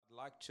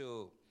like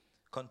to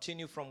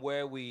continue from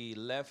where we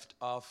left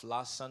off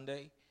last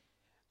Sunday.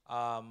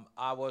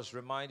 I was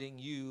reminding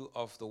you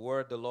of the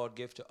word the Lord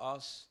gave to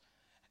us.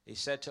 He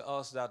said to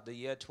us that the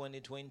year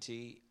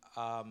 2020,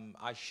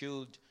 I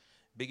should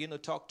begin to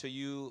talk to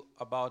you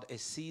about a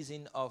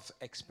season of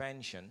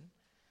expansion.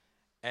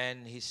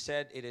 And he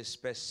said it is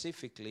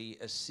specifically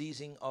a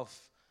season of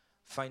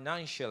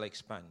financial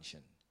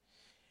expansion.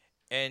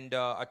 And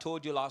I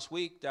told you last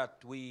week that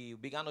we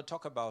began to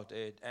talk about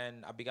it,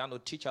 and I began to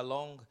teach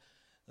along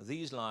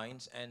these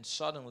lines, and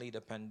suddenly the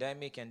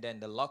pandemic and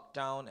then the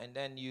lockdown, and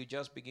then you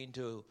just begin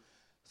to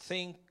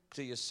think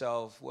to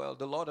yourself, well,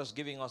 the Lord is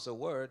giving us a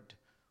word,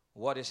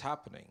 what is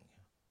happening?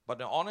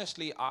 But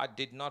honestly, I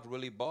did not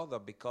really bother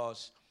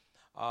because,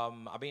 I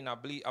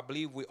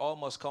believe we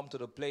almost come to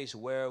the place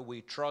where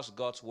we trust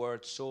God's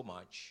word so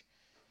much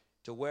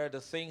to where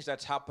the things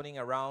that's happening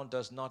around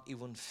does not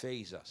even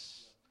faze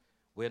us.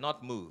 We're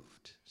not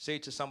moved. Say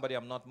to somebody,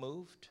 I'm not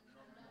moved.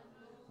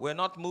 We're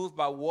not moved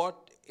by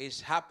what is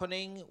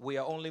happening. We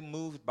are only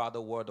moved by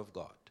the word of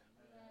God.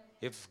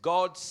 If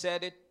God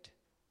said it,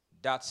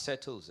 that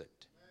settles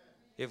it.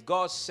 If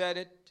God said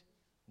it,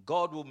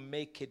 God will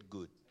make it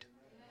good.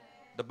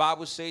 The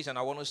Bible says, and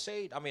I want to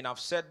say it, I've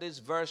said this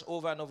verse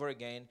over and over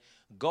again,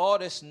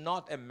 God is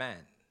not a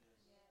man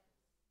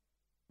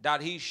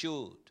that he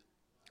should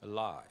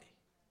lie.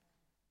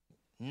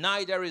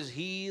 Neither is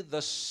he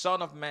the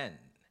son of man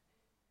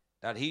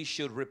that he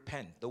should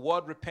repent. The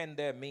word repent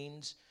there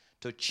means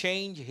to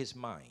change his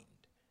mind.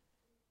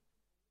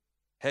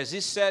 Has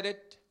he said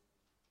it?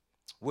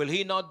 Will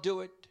he not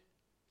do it?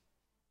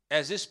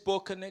 Has he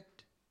spoken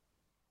it?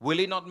 Will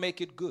he not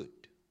make it good?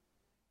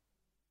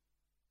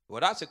 Well,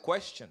 that's a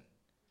question.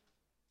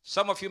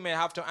 Some of you may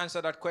have to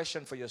answer that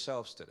question for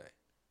yourselves today.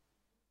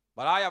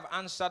 But I have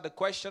answered the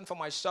question for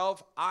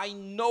myself. I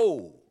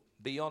know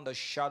beyond a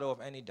shadow of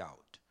any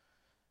doubt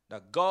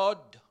that God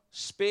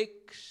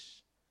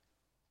speaks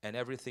and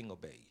everything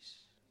obeys.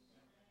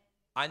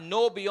 I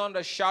know beyond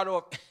a shadow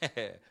of,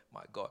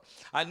 my God,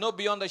 I know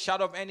beyond a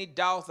shadow of any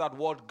doubt that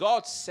what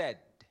God said,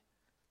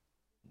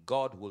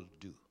 God will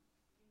do.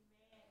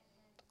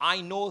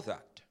 I know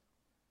that.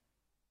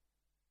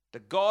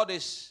 That God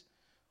is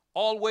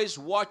always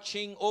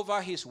watching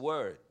over his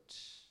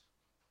words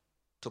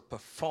to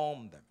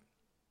perform them.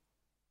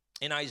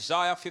 In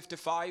Isaiah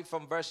 55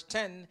 from verse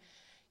 10,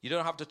 you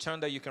don't have to turn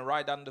there, you can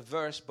write down the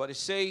verse, but it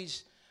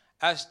says,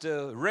 as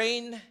the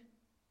rain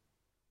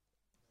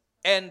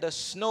and the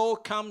snow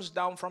comes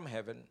down from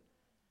heaven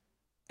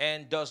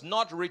and does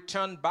not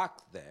return back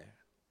there,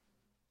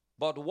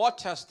 but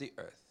waters the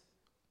earth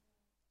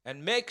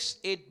and makes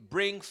it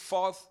bring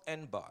forth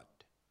and bud,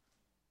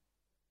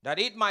 that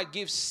it might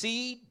give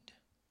seed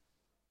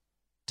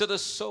to the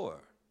sower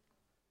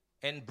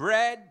and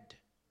bread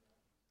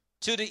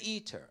to the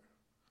eater,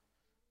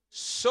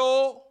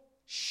 so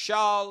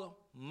shall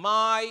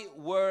my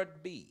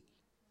word be.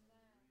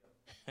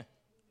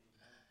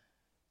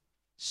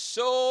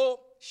 So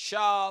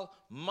shall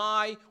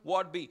my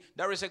word be.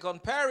 There is a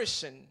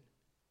comparison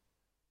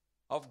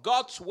of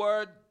God's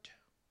word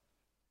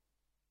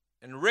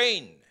and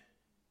rain.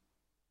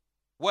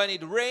 When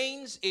it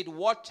rains, it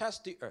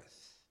waters the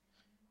earth.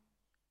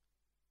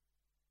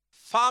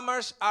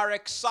 Farmers are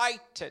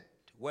excited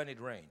when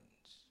it rains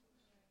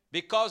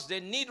because they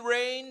need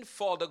rain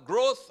for the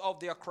growth of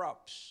their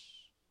crops.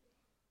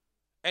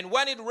 And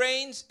when it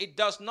rains, it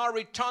does not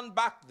return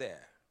back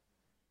there.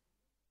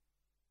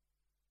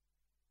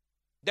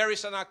 There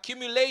is an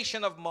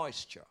accumulation of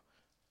moisture.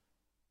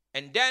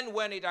 And then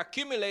when it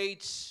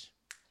accumulates,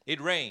 it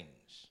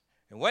rains.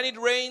 And when it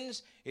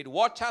rains, it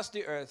waters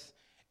the earth.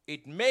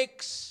 It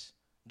makes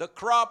the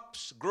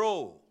crops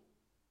grow.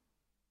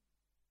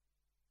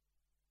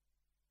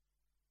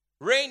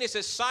 Rain is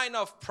a sign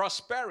of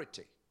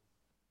prosperity.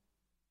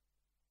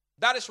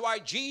 That is why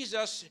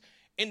Jesus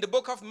in the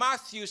book of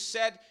Matthew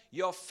said,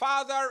 your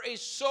Father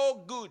is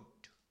so good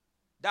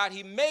that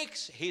he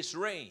makes his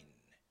rain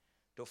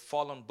to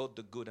fall on both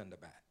the good and the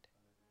bad.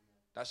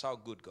 That's how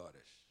good God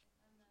is.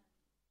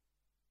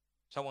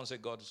 Someone say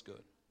God is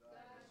good.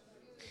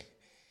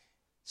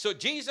 So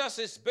Jesus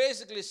is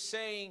basically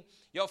saying,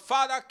 your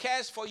Father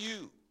cares for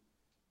you.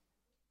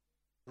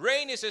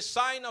 Rain is a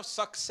sign of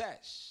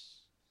success.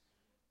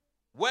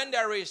 When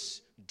there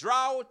is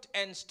drought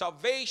and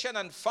starvation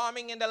and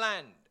famine in the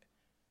land,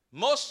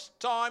 most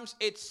times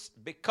it's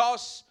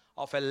because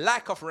of a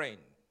lack of rain.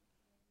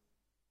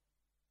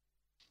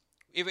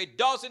 If it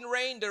doesn't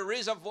rain, the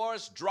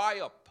reservoirs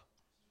dry up.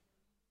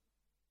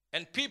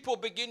 And people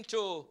begin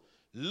to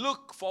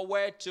look for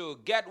where to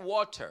get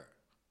water.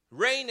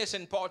 Rain is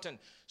important.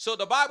 So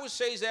the Bible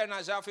says there in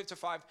Isaiah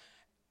 55,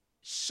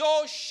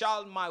 so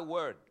shall my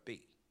word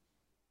be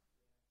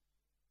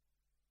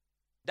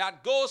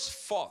that goes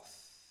forth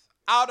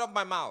out of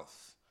my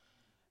mouth.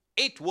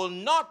 It will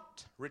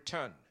not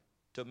return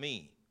to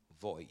me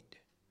void,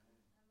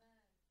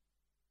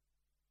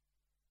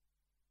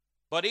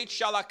 but it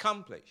shall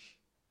accomplish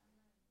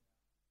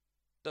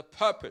the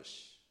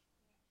purpose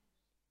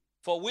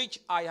for which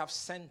I have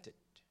sent it.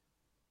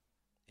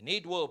 and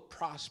it will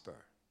prosper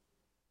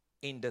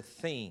in the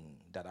thing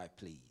that I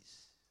please.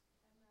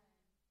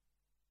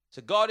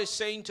 So God is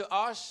saying to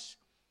us,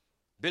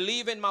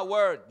 believe in my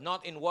word,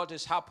 not in what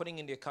is happening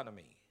in the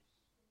economy.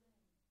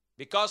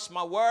 Because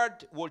my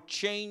word will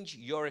change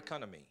your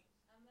economy.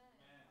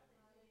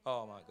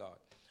 Oh my God.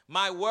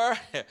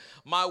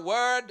 My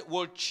word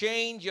will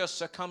change your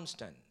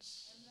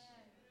circumstance.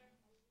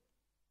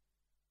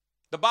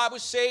 The Bible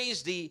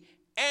says the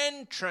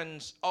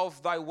entrance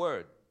of thy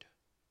word,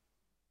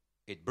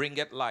 it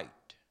bringeth light.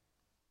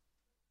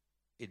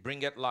 It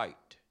bringeth light.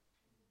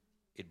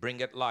 It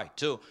bringeth light.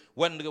 So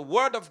when the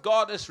word of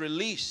God is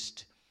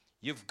released,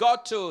 you've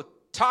got to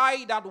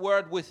tie that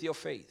word with your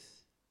faith.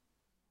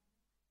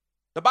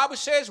 The Bible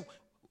says,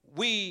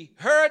 we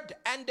heard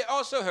and they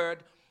also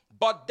heard,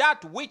 but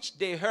that which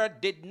they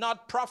heard did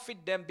not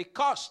profit them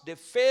because they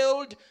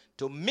failed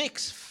to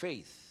mix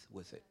faith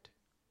with it.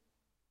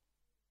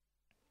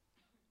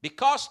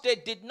 Because they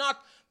did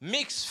not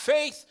mix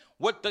faith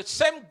with the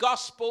same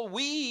gospel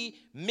we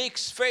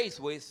mix faith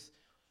with,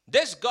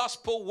 this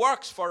gospel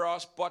works for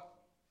us, but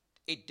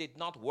it did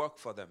not work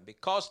for them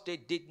because they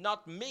did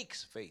not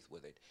mix faith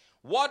with it.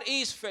 What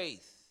is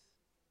faith?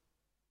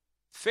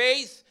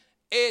 Faith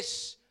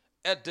is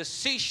a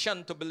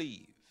decision to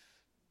believe.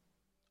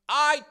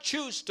 I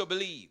choose to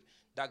believe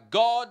that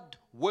God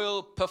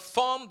will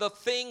perform the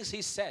things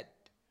he said.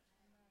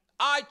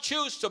 I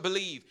choose to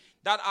believe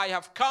that I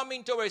have come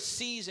into a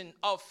season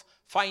of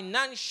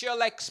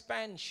financial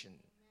expansion.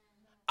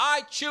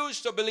 I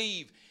choose to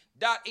believe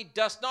that it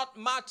does not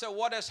matter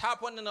what has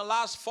happened in the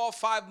last 4 or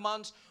 5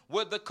 months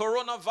with the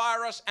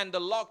coronavirus and the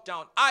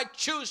lockdown. I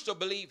choose to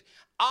believe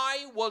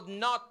I will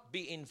not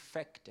be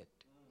infected.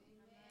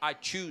 I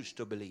choose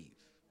to believe.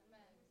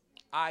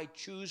 I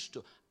choose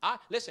to.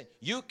 Listen,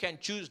 you can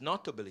choose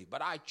not to believe,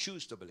 but I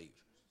choose to believe.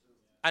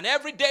 And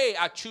every day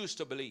I choose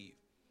to believe.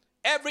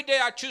 Every day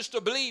I choose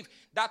to believe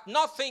that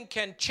nothing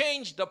can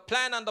change the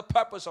plan and the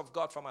purpose of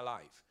God for my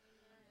life.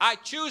 I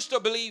choose to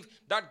believe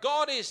that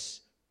God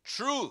is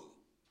true.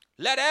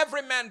 Let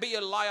every man be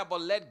a liar,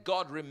 but let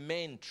God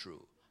remain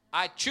true.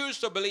 I choose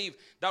to believe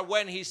that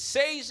when he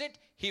says it,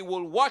 he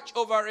will watch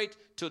over it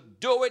to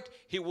do it.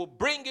 He will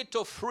bring it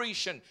to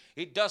fruition.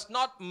 It does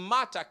not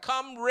matter.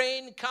 Come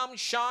rain, come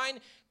shine,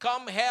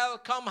 come hell,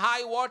 come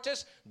high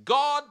waters.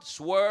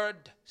 God's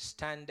word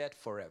standeth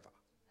forever.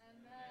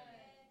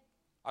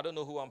 I don't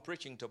know who I'm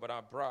preaching to, but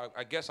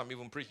I guess I'm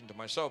even preaching to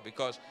myself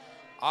because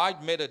I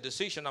made a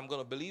decision. I'm going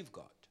to believe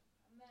God.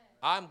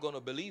 I'm going to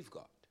believe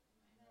God.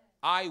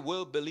 I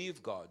will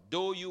believe God.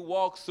 Though you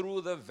walk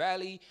through the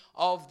valley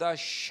of the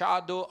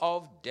shadow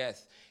of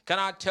death. Can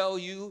I tell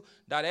you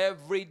that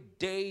every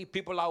day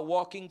people are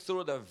walking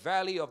through the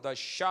valley of the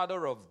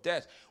shadow of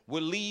death?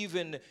 We live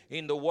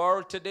in the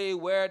world today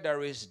where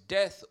there is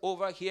death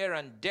over here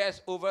and death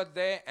over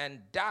there and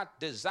that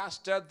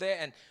disaster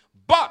there.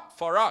 But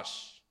for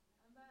us,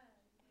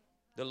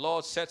 the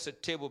Lord sets a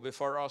table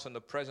before us in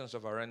the presence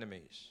of our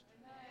enemies.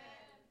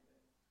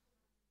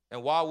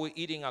 And while we're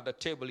eating at the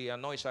table, he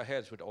anoints our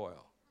heads with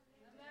oil.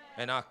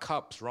 And our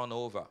cups run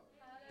over.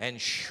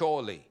 And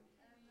surely,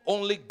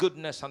 only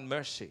goodness and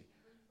mercy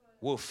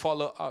will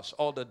follow us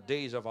all the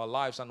days of our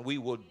lives. And we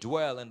will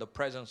dwell in the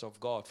presence of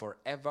God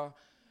forever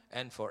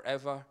and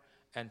forever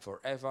and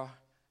forever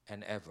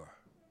and ever.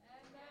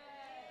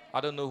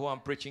 I don't know who I'm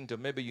preaching to.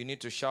 Maybe you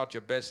need to shout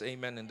your best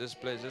amen in this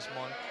place this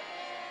morning.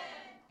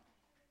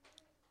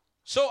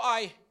 So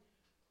I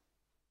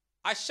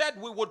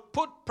said we would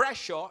put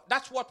pressure.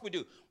 That's what we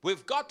do.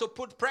 We've got to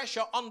put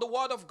pressure on the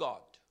word of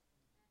God.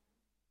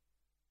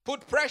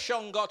 Put pressure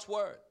on God's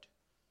word.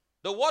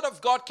 The word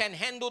of God can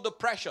handle the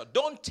pressure.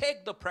 Don't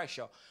take the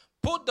pressure.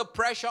 Put the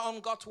pressure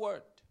on God's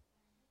word.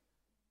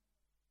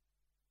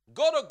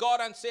 Go to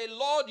God and say,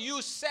 Lord,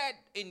 you said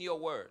in your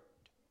word.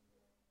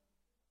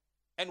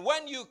 And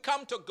when you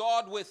come to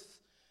God with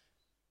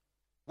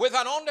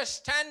an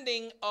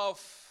understanding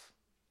of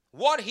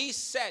what he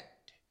said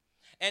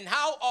and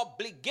how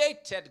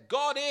obligated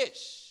God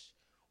is,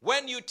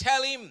 when you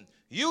tell him,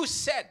 you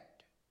said,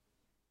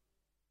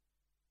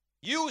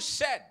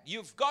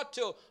 you've got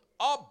to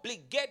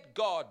obligate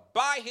God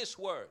by his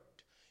word.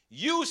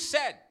 You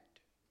said.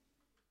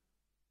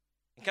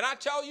 Can I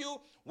tell you,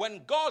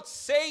 when God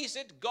says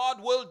it,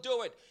 God will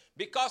do it.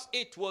 Because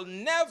it will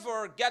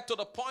never get to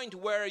the point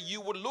where you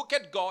will look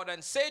at God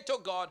and say to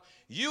God,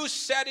 you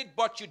said it,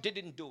 but you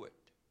didn't do it.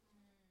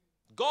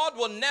 God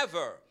will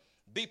never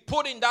be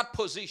put in that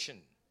position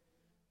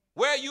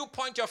where you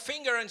point your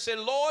finger and say,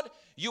 Lord,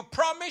 you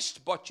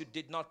promised, but you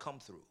did not come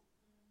through.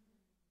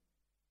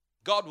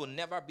 God will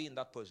never be in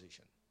that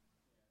position.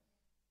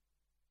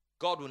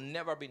 God will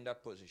never be in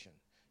that position.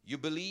 You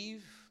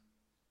believe,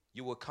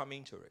 you will come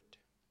into it.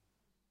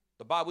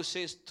 The Bible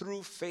says,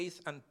 through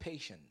faith and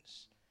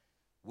patience,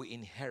 we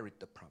inherit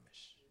the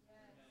promise.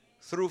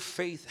 Through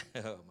faith,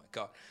 oh my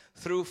God,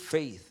 through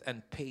faith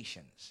and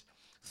patience.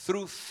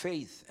 Through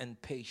faith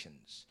and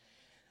patience.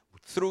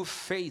 Through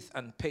faith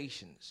and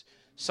patience.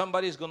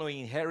 Somebody's going to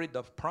inherit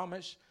the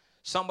promise.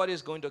 Somebody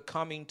is going to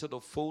come into the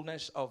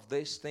fullness of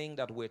this thing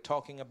that we're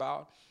talking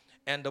about.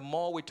 And the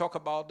more we talk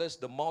about this,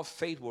 the more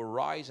faith will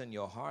rise in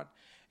your heart.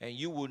 And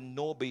you will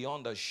know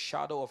beyond a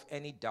shadow of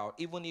any doubt.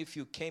 Even if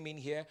you came in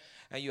here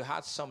and you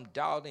had some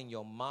doubt in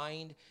your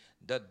mind,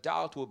 the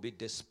doubt will be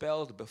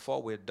dispelled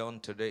before we're done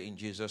today in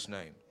Jesus'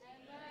 name.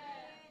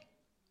 Amen.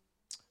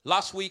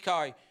 Last week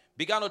I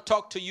began to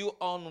talk to you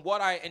on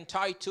what I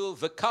entitled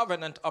the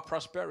covenant of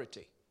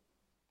prosperity.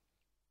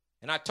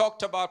 And I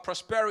talked about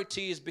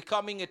prosperity is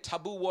becoming a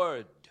taboo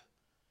word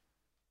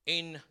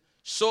in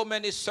so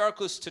many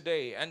circles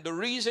today. And the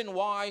reason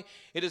why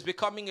it is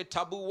becoming a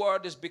taboo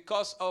word is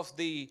because of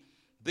the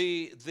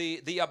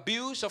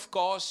abuse, of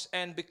course,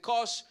 and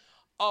because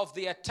of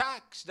the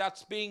attacks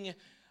that's being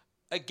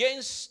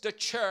against the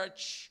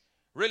church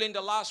really in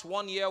the last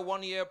 1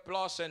 year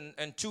plus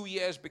and 2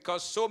 years,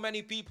 because so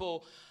many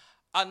people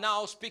are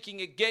now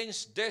speaking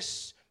against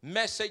this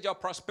message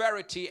of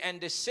prosperity, and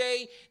they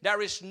say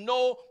there is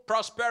no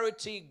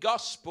prosperity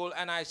gospel.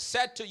 And I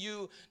said to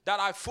you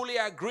that I fully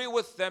agree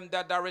with them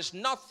that there is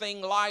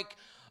nothing like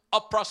a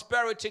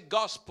prosperity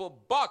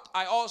gospel. But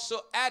I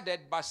also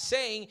added by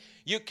saying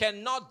you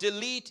cannot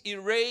delete,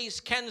 erase,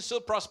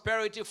 cancel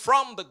prosperity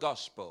from the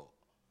gospel.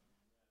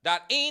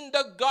 That in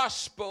the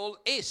gospel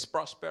is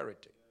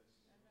prosperity.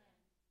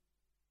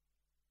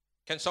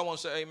 Can someone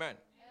say amen?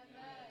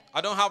 Amen.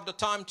 I don't have the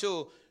time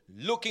to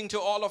look into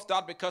all of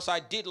that because I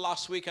did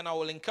last week, and I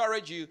will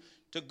encourage you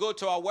to go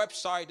to our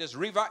website. It's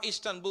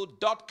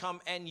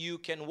riveristanbul.com, and you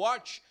can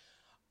watch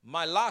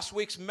my last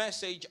week's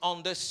message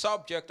on this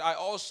subject. I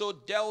also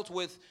dealt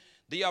with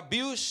the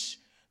abuse,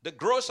 the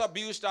gross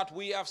abuse that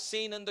we have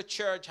seen in the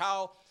church,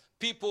 how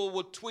people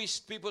would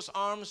twist people's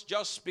arms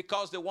just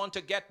because they want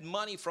to get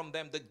money from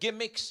them, the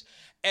gimmicks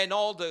and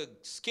all the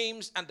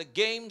schemes and the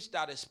games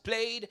that is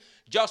played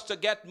just to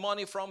get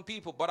money from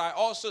people. But I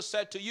also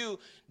said to you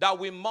that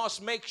we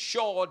must make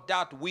sure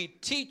that we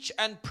teach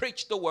and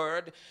preach the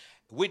word.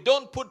 We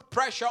don't put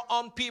pressure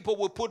on people,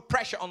 we put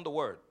pressure on the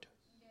word.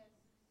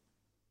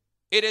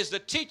 It is the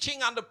teaching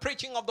and the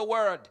preaching of the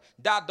word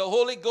that the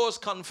Holy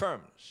Ghost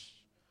confirms.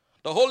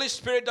 The Holy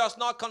Spirit does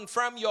not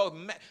confirm your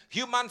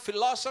human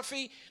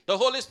philosophy. The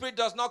Holy Spirit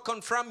does not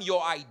confirm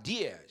your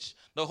ideas.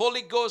 The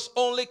Holy Ghost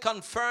only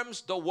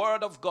confirms the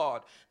word of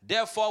God.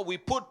 Therefore, we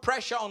put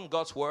pressure on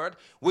God's word.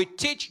 We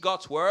teach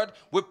God's word.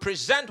 We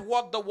present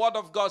what the word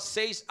of God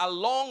says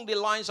along the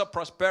lines of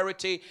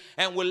prosperity.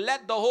 And we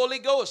let the Holy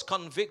Ghost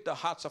convict the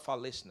hearts of our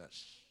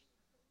listeners.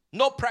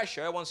 No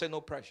pressure. Everyone say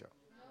no pressure.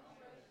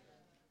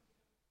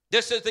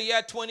 This is the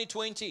year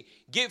 2020.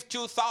 Give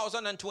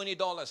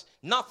 $2,020.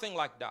 Nothing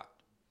like that.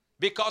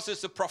 Because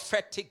it's a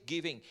prophetic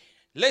giving.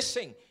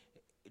 Listen,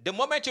 the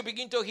moment you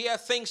begin to hear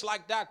things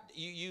like that,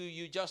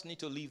 you just need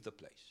to leave the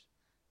place.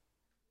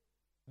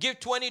 Give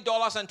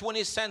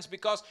 $20.20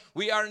 because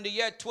we are in the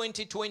year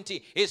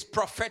 2020. It's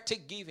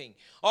prophetic giving.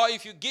 Or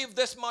if you give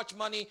this much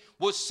money,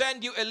 we'll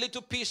send you a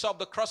little piece of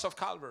the cross of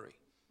Calvary.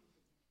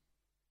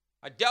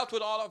 I dealt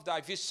with all of that.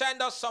 If you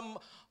send us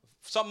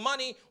some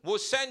money, we'll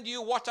send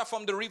you water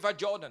from the river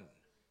Jordan.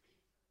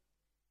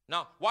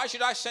 Now, why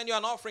should I send you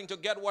an offering to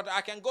get water? I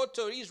can go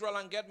to Israel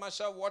and get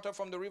myself water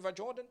from the river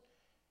Jordan.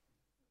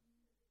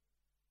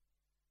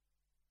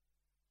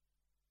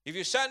 If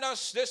you send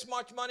us this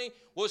much money,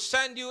 we'll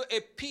send you a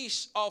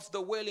piece of the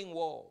Wailing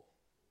Wall.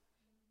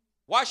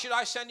 Why should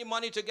I send you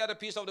money to get a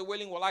piece of the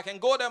Wailing Wall? I can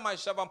go there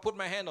myself and put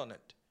my hand on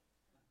it.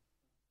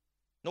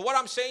 Now, what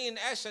I'm saying in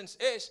essence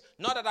is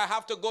not that I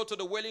have to go to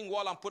the Wailing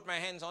Wall and put my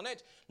hands on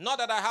it. Not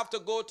that I have to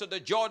go to the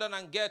Jordan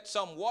and get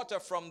some water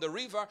from the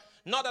river.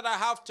 Not that I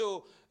have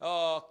to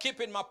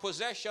keep in my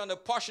possession a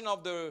portion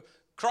of the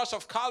cross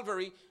of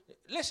Calvary.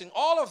 Listen,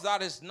 all of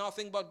that is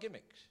nothing but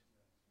gimmicks.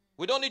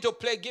 We don't need to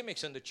play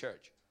gimmicks in the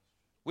church.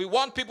 We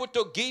want people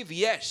to give,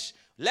 yes.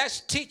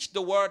 Let's teach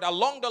the word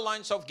along the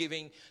lines of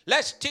giving.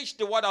 Let's teach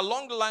the word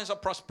along the lines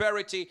of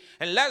prosperity.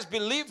 And let's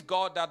believe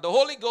God that the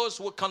Holy Ghost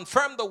will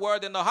confirm the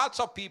word in the hearts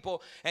of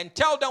people and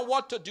tell them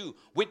what to do.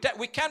 We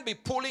can't be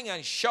pulling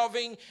and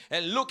shoving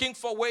and looking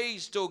for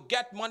ways to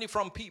get money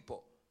from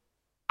people.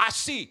 I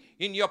see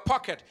in your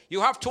pocket,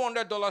 you have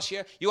 $200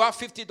 here, you have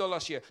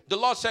 $50 here. The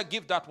Lord said,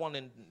 give that one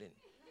in.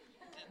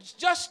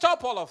 Just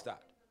stop all of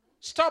that.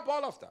 Stop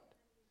all of that.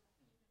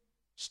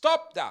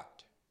 Stop that.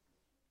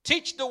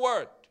 Teach the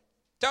word.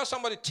 Tell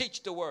somebody,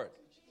 teach the word.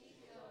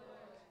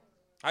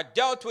 I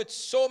dealt with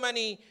so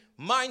many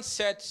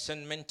mindsets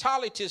and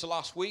mentalities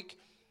last week.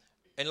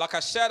 And like I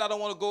said, I don't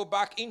want to go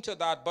back into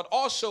that. But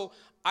also,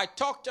 I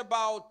talked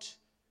about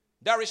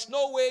there is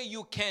no way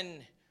you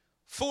can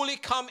fully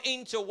come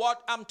into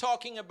what I'm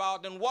talking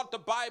about and what the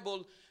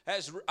Bible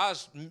has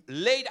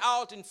laid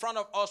out in front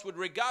of us with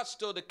regards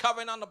to the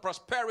covenant of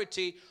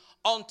prosperity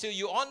until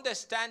you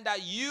understand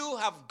that you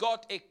have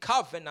got a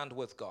covenant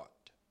with God.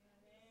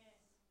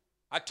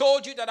 I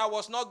told you that I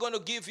was not going to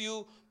give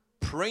you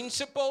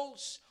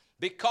principles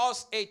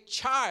because a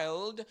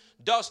child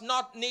does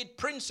not need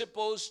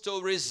principles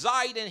to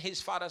reside in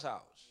his father's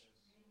house.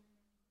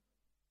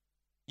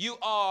 You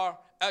are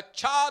a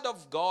child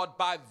of God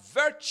by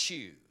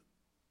virtue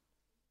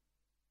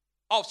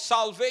of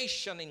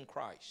salvation in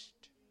Christ.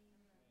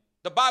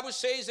 The Bible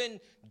says in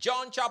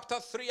John chapter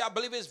 3, I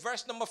believe it's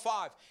verse number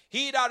 5,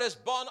 he that is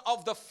born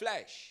of the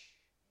flesh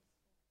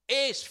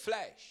is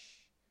flesh.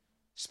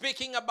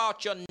 Speaking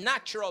about your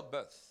natural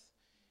birth.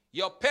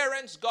 Your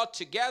parents got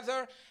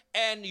together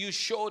and you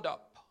showed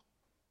up.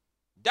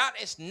 That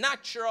is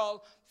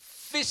natural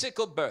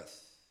physical birth.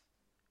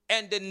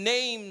 And they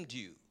named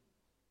you.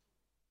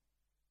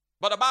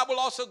 But the Bible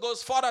also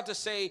goes further to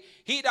say,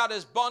 he that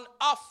is born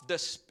of the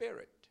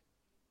Spirit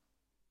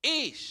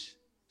is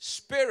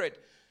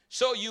spirit.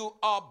 So you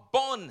are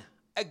born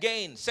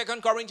again.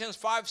 2 Corinthians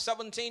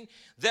 5:17.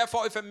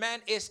 Therefore, if a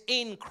man is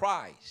in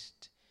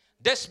Christ,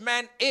 this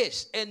man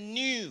is a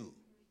new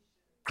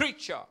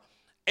creature,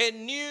 a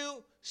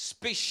new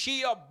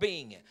species of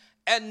being,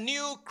 a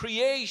new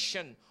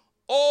creation.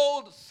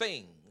 Old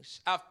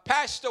things have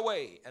passed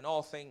away and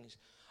all things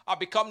are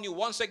become new.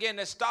 Once again,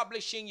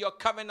 establishing your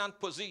covenant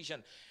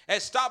position,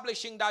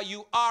 establishing that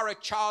you are a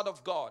child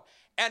of God.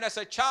 And as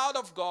a child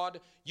of God,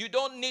 you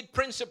don't need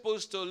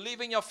principles to live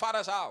in your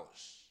father's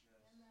house.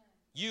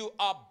 You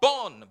are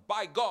born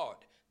by God.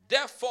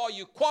 Therefore,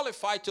 you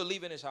qualify to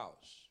live in his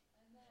house.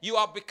 You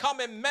have become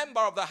a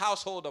member of the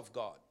household of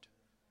God.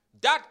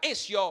 That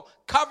is your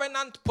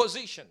covenant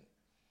position.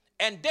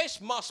 And this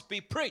must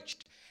be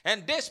preached.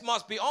 And this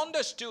must be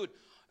understood.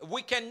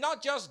 We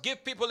cannot just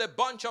give people a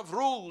bunch of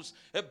rules,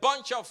 a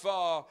bunch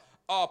of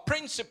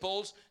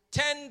principles,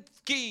 10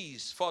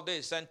 keys for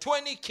this and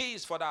 20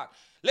 keys for that.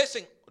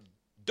 Listen,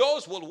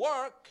 those will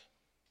work.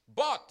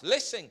 But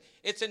listen,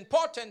 it's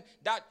important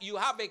that you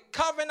have a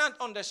covenant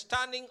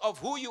understanding of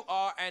who you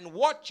are and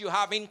what you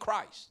have in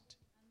Christ.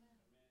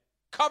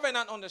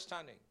 Covenant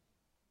understanding.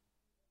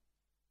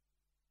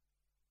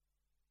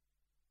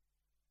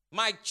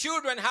 My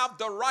children have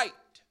the right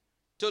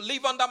to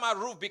live under my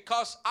roof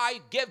because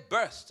I gave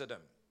birth to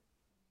them.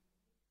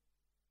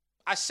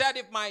 I said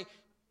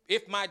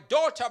if my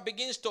daughter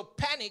begins to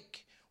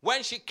panic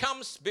when she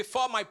comes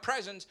before my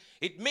presence,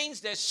 it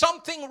means there's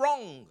something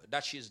wrong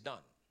that she's done.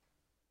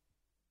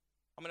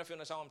 How many of you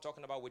understand what I'm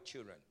talking about with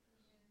children?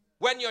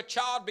 When your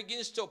child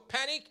begins to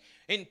panic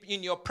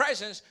in your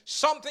presence,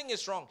 something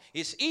is wrong.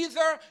 It's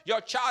either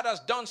your child has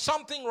done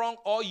something wrong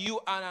or you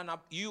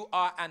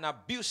are an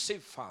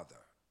abusive father.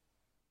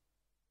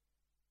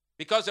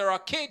 Because there are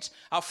kids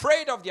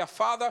afraid of their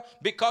father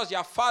because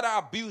their father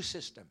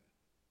abuses them.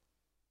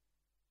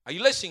 Are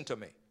you listening to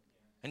me?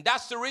 And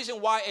that's the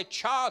reason why a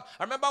child,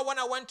 I remember when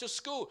I went to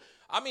school,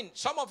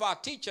 some of our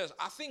teachers,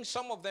 I think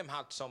some of them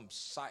had some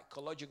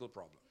psychological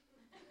problem.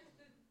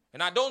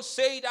 And I don't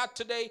say that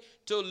today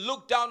to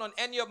look down on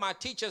any of my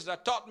teachers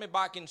that taught me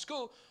back in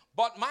school,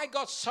 but my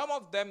God, some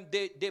of them,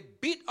 they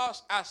beat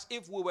us as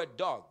if we were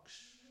dogs.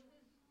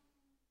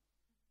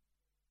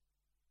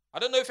 I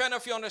don't know if any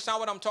of you understand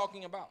what I'm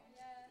talking about.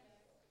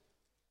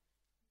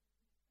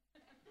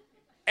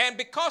 And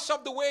because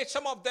of the way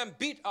some of them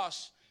beat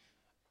us,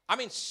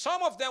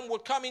 some of them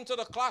would come into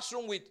the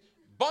classroom with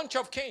a bunch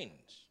of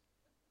canes.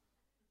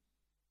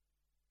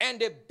 And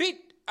they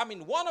beat,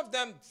 one of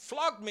them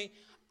flogged me.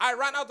 I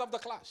ran out of the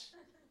class.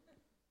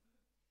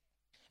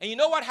 And you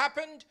know what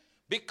happened?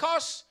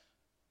 Because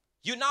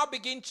you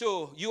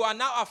are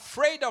now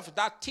afraid of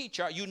that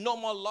teacher, you no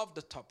more love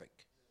the topic.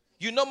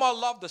 You no more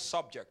love the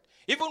subject.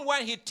 Even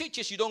when he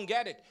teaches, you don't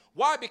get it.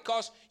 Why?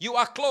 Because you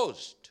are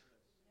closed.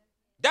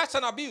 That's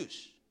an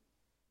abuse.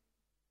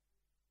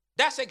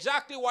 That's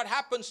exactly what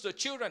happens to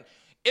children.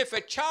 If a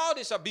child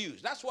is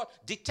abused, that's what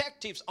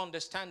detectives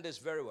understand this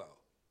very well.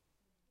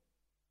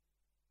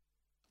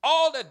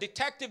 All the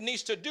detective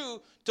needs to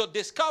do to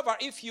discover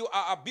if you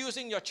are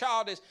abusing your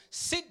child is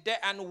sit there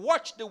and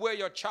watch the way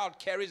your child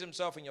carries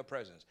himself in your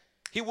presence.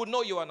 He would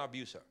know you are an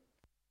abuser.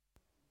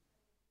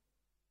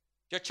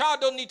 Your child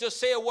don't need to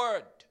say a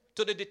word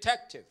to the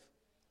detective.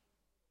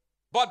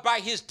 But by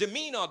his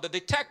demeanor, the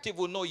detective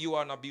will know you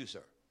are an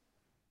abuser.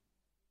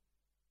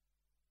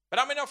 But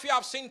how many of you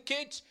have seen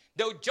kids?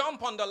 They'll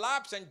jump on the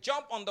laps and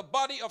jump on the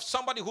body of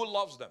somebody who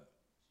loves them.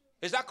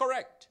 Is that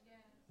correct? Yeah.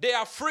 They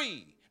are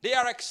free. They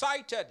are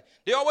excited.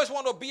 They always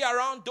want to be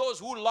around those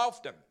who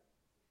love them.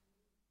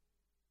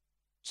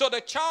 So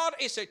the child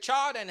is a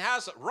child and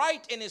has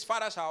right in his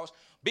father's house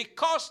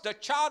because the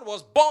child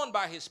was born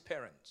by his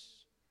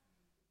parents.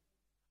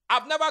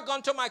 I've never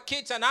gone to my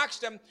kids and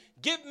asked them,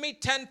 give me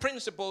 10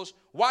 principles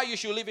why you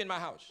should live in my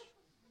house.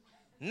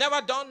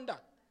 Never done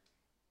that.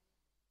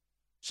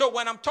 So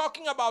when I'm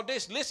talking about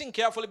this, listen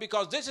carefully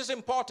because this is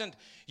important.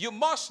 You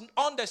must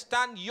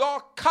understand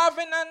your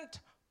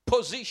covenant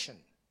position.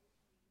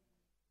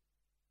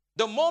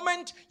 The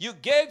moment you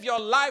gave your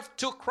life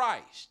to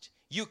Christ,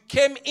 you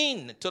came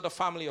in to the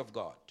family of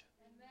God.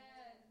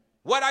 Amen.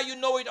 Whether you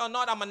know it or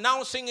not, I'm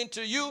announcing it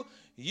to you.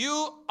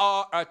 You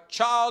are a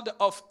child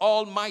of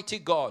Almighty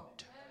God.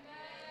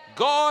 Amen.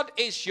 God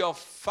is your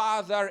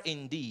Father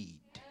indeed.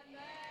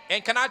 Amen.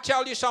 And can I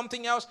tell you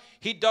something else?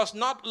 He does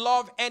not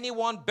love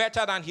anyone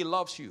better than he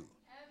loves you.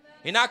 Amen.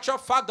 In actual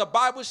fact, the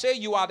Bible says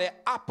you are the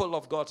apple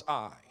of God's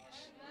eye. Amen.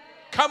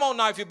 Come on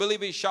now, if you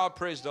believe it, shout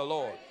praise the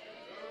Lord.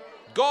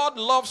 God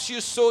loves you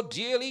so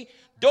dearly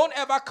Don't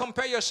ever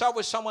compare yourself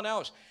with someone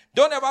else.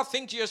 Don't ever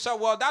think to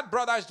yourself, well, that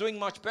brother is doing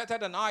much better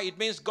than I. It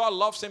means God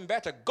loves him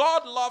better.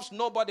 God loves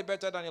nobody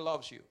better than he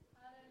loves you.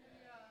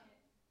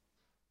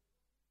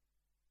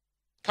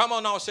 Come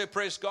on now, say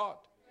praise God.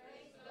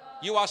 Praise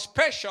God. You are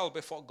special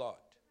before God.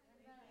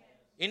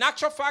 In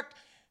actual fact,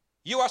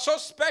 you are so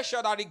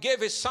special that he gave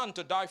his son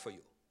to die for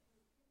you.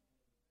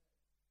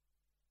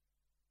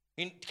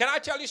 Can I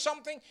tell you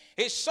something?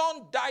 His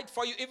son died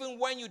for you even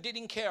when you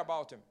didn't care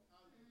about him.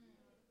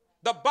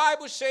 The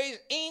Bible says,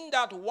 in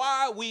that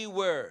while we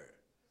were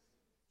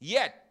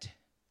yet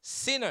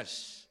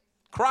sinners,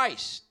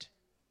 Christ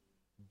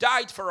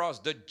died for us,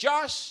 the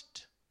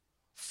just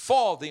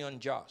for the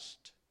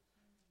unjust.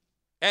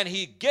 And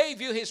he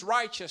gave you his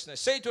righteousness.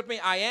 Say it with me,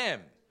 I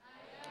am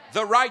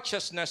the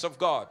righteousness of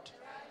God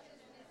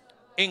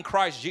in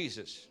Christ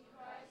Jesus.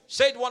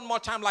 Say it one more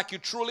time like you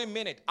truly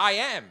mean it. I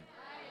am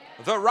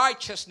the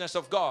righteousness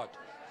of God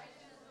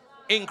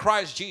in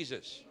Christ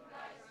Jesus.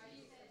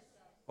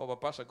 Oh,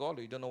 but Pastor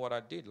Godwill, you don't know what I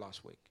did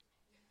last week.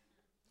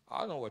 I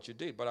don't know what you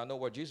did, but I know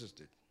what Jesus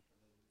did.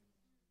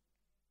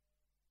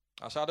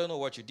 I said, I don't know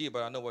what you did,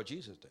 but I know what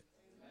Jesus did.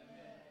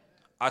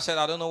 I said,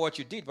 I don't know what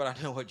you did, but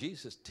I know what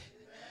Jesus did.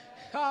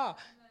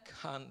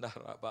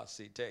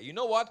 You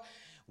know what?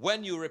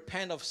 When you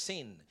repent of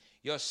sin,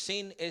 your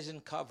sin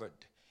isn't covered.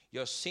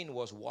 Your sin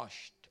was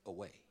washed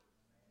away.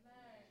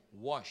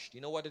 Washed. You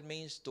know what it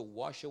means to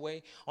wash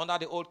away? Under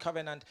the old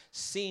covenant,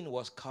 sin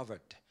was covered.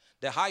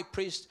 The high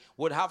priest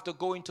would have to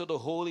go into the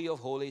Holy of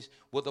Holies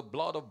with the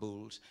blood of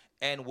bulls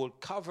and would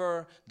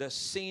cover the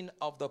sin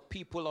of the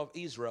people of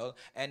Israel,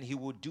 and he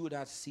would do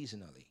that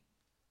seasonally.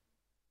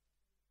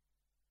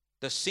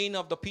 The sin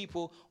of the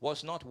people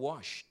was not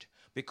washed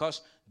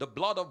because the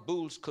blood of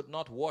bulls could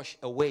not wash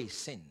away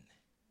sin.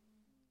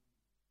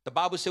 The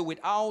Bible says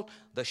without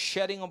the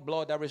shedding of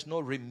blood, there is no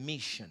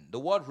remission. The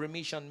word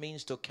remission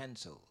means to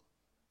cancel.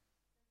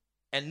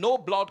 And no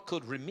blood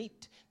could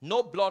remit.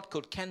 No blood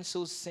could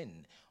cancel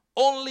sin.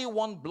 Only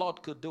one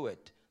blood could do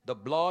it. The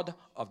blood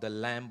of the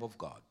Lamb of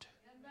God.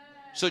 Amen.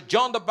 So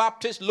John the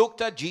Baptist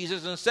looked at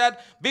Jesus and said,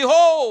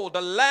 behold,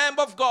 the Lamb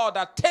of God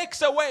that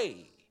takes away,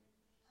 amen,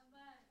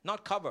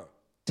 not cover,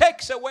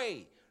 takes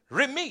away,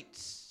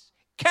 remits,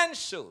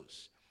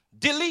 cancels,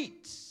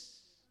 deletes,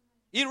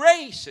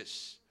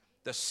 erases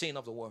the sin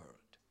of the world.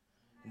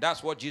 And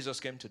that's what Jesus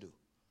came to do.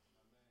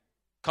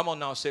 Come on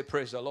now, say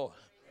praise the Lord.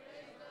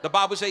 The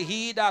Bible says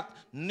he that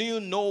knew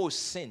no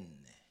sin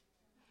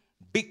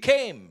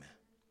became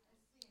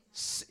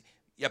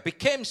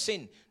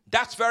sin.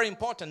 That's very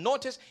important.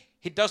 Notice,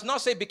 he does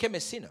not say became a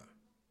sinner.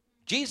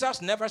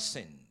 Jesus never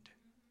sinned.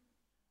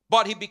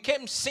 But he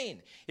became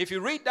sin. If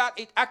you read that,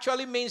 it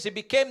actually means he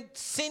became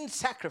sin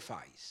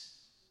sacrifice.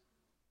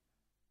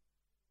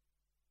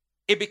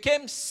 It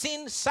became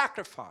sin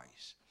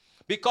sacrifice.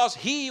 Because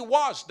he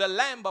was the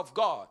Lamb of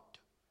God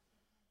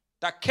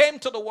that came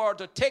to the world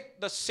to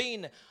take the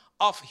sin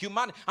of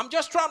humanity. I'm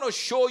just trying to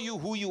show you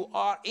who you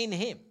are in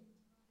him.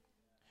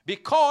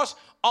 Because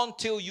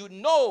until you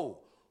know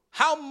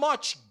how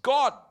much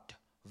God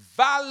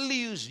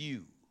values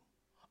you,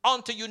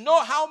 until you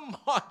know how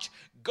much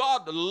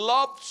God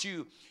loves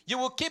you, you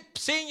will keep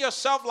seeing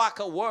yourself like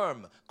a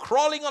worm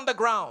crawling on the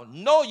ground.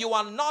 No, you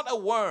are not a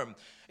worm.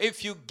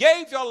 If you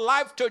gave your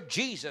life to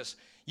Jesus,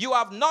 you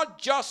have not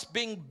just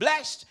been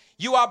blessed,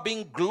 you are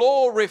being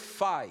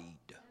glorified.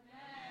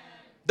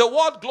 The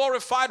word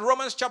glorified,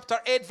 Romans chapter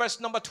 8, verse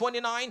number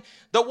 29.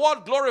 The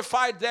word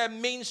glorified there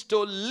means to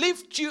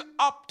lift you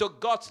up to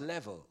God's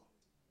level.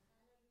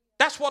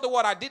 That's what the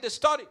word, I did a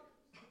study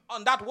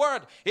on that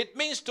word. It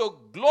means to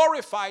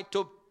glorify,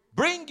 to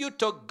bring you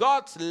to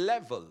God's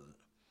level.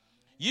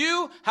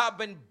 You have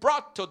been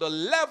brought to the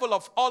level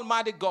of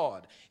Almighty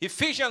God.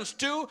 Ephesians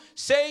 2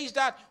 says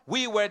that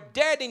we were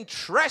dead in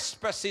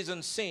trespasses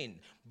and sin.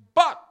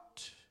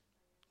 But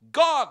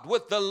God,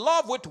 with the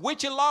love with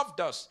which he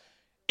loved us,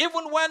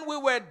 even when we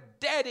were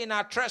dead in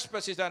our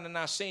trespasses and in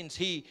our sins,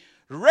 he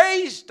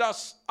raised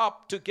us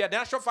up together.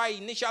 That's why I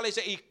initially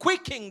say he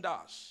quickened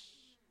us.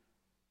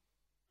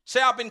 Say,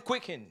 I've been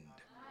quickened.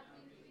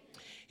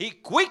 He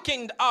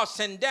quickened us,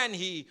 and then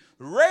he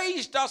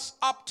raised us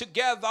up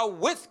together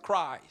with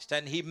Christ,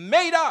 and he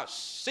made us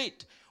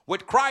sit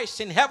with Christ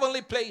in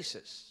heavenly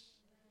places.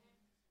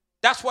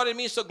 That's what it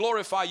means to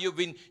glorify.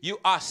 You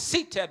are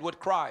seated with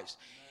Christ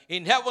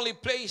in heavenly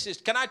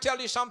places. Can I tell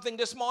you something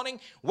this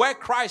morning? Where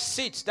Christ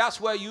sits, that's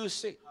where you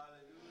sit.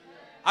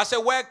 I said,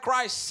 where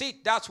Christ sits,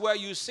 that's where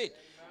you sit.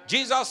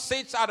 Jesus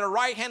sits at the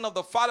right hand of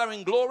the Father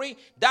in glory.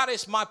 That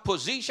is my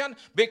position,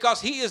 because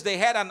he is the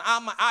head and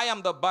I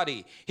am the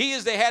body. He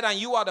is the head and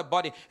you are the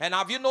body. And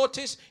have you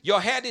noticed? Your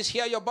head is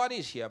here, your body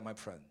is here, my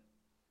friend.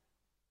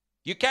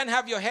 You can't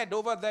have your head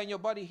over there and your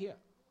body here.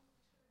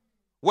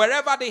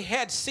 Wherever the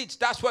head sits,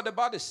 that's where the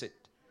body sits.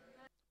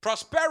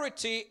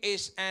 Prosperity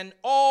is an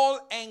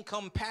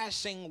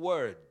all-encompassing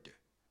word.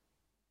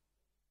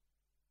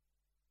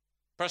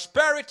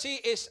 Prosperity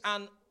is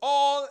an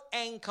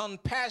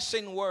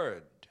all-encompassing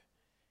word.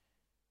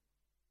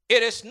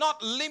 It is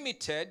not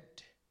limited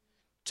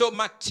to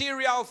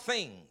material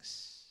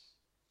things.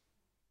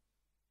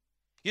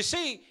 You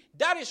see,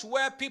 that is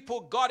where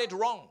people got it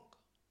wrong.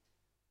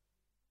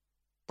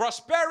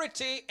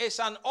 Prosperity is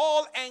an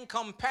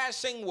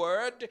all-encompassing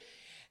word.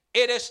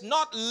 It is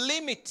not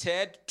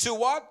limited to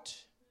what?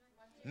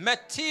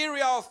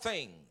 Material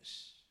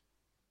things.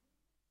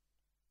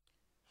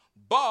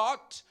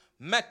 But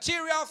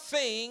material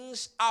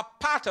things are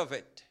part of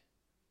it.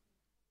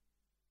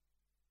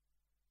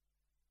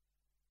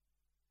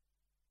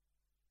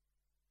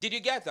 Did you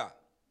get that?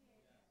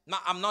 Now,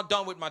 I'm not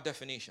done with my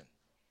definition.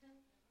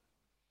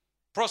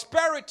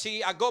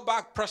 Prosperity, I go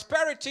back.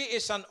 Prosperity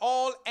is an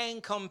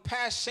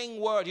all-encompassing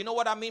word. You know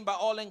what I mean by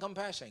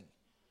all-encompassing?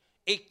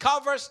 It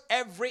covers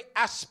every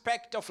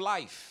aspect of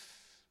life.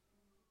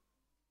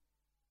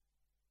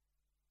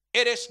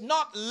 It is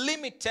not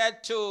limited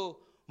to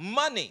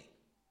money,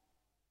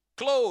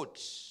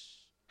 clothes,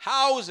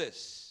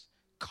 houses,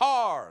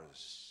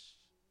 cars.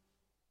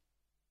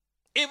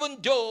 Even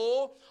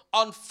though,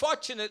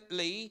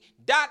 unfortunately,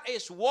 that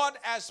is what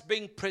has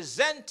been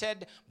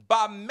presented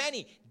by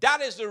many.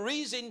 That is the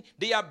reason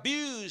the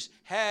abuse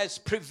has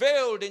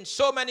prevailed in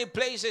so many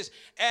places.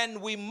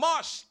 And we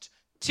must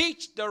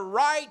teach the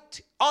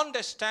right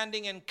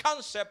understanding and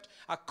concept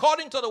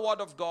according to the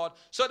word of God,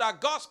 so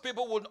that God's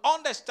people would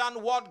understand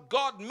what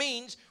God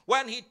means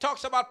when he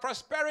talks about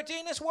prosperity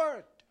in his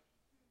word.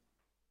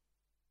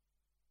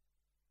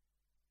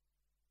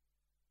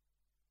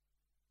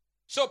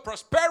 So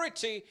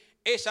prosperity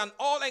is an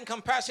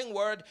all-encompassing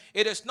word.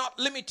 It is not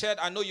limited.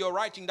 I know you're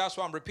writing, that's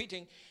why I'm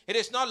repeating. It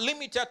is not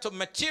limited to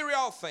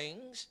material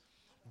things,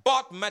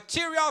 but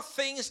material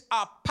things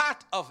are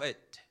part of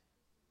it.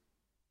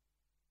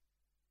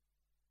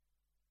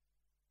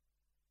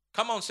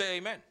 Come on, say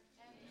amen.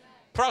 Amen.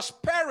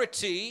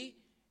 Prosperity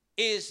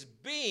is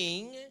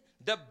being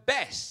the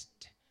best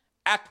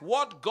at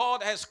what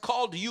God has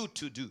called you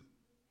to do.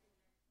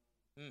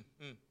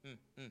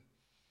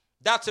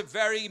 That's a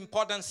very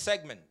important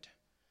segment.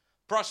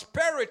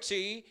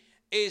 Prosperity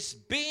is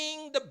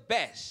being the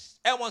best.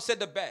 Everyone said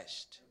the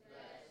best.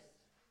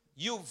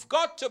 You've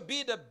got to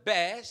be the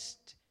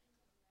best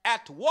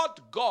at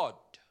what God,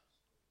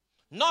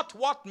 not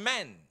what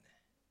man,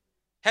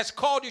 has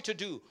called you to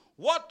do.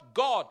 What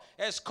God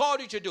has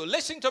called you to do.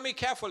 Listen to me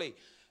carefully.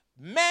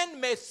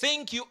 Men may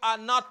think you are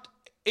not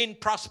in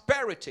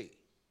prosperity,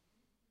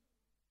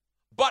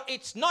 but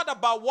it's not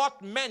about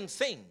what men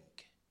think.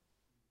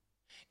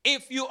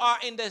 If you are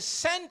in the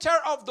center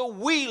of the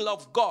will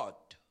of God,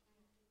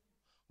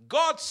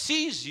 God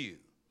sees you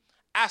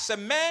as a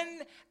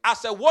man,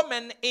 as a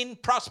woman in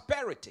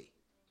prosperity.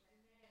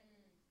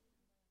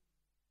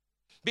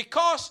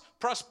 Because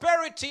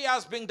prosperity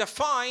has been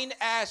defined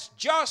as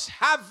just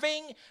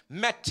having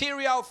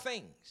material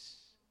things.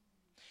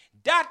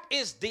 That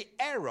is the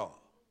error.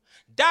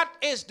 That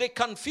is the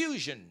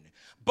confusion.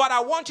 But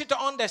I want you to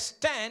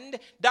understand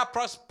that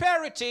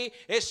prosperity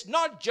is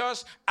not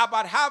just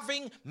about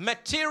having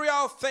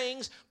material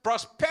things.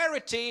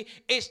 Prosperity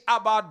is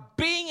about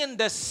being in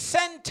the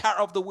center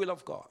of the will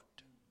of God.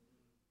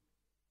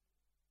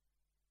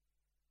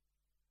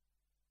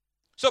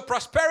 So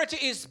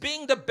prosperity is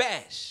being the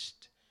best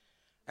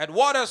at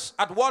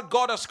what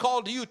God has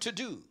called you to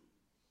do.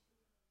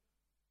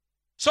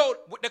 So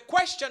the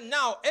question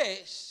now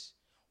is,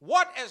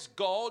 what has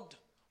God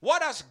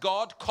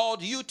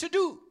called you to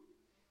do?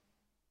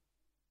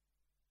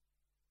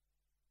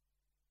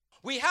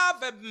 We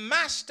have a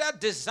master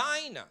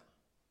designer,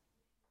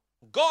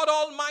 God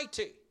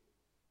Almighty,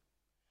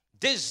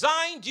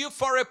 designed you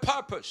for a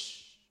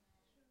purpose.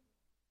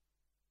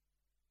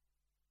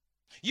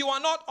 You are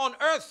not on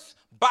earth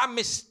by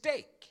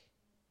mistake.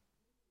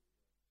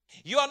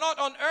 You are not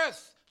on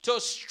earth to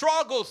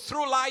struggle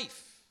through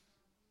life.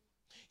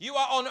 You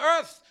are on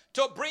earth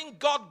to bring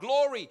God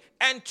glory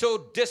and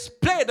to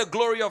display the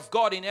glory of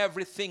God in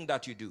everything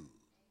that you do.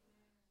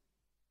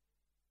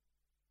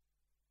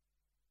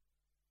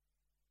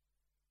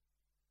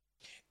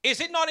 Is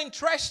it not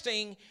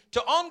interesting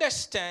to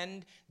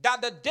understand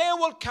that the day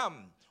will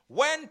come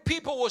when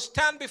people will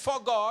stand before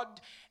God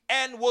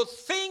and will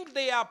think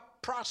they are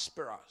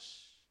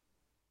prosperous?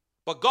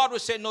 But God will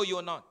say, no, you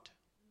are not.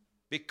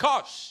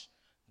 Because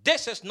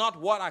this is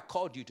not what I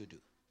called you to do.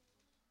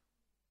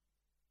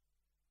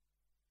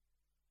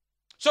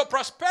 So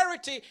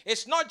prosperity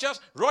is not just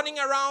running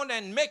around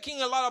and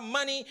making a lot of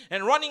money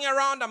and running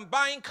around and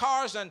buying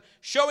cars and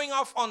showing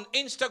off on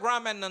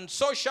Instagram and on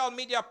social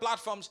media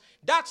platforms.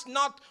 That's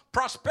not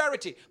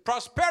prosperity.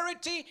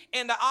 Prosperity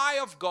in the eye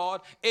of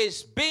God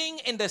is being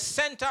in the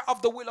center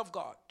of the will of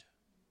God.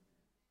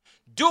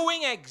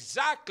 Doing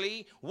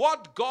exactly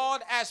what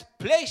God has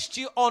placed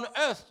you on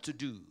earth to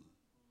do.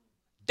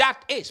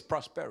 That is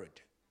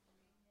prosperity.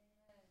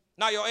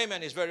 Now your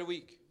amen is very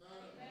weak.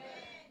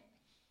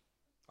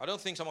 I don't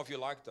think some of you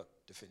like that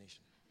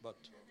definition, but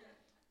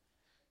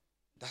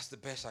that's the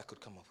best I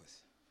could come up with.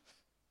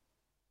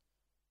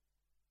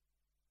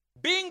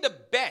 Being the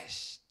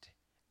best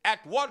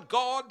at what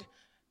God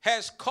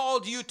has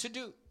called you to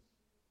do.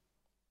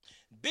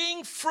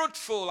 Being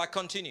fruitful, I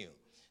continue.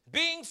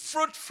 Being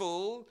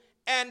fruitful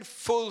and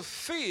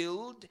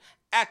fulfilled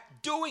at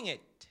doing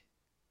it.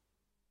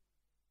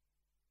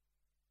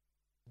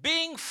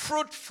 being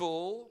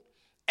fruitful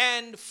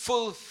and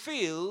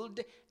fulfilled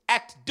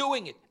at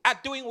doing it.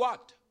 At doing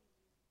what?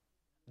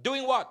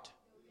 Doing what?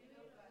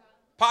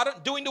 Pardon?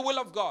 Doing the will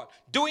of God.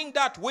 Doing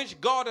that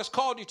which God has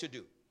called you to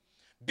do.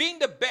 Being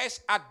the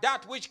best at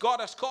that which God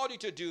has called you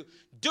to do.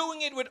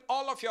 Doing it with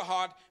all of your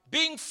heart.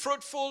 Being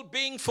fruitful,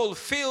 being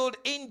fulfilled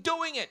in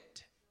doing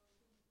it.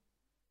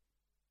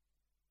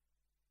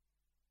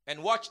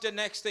 And watch the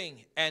next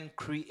thing. And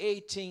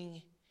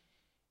creating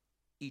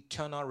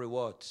eternal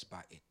rewards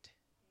by it.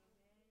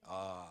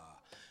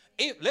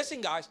 Listen,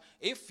 guys,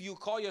 if you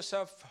call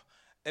yourself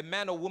a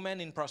man or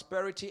woman in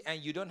prosperity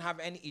and you don't have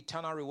any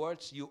eternal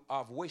rewards, you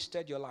have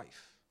wasted your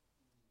life.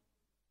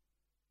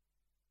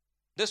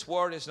 This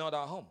world is not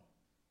our home.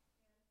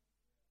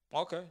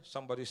 Okay,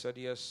 somebody said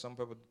yes, some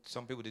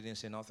people didn't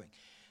say nothing.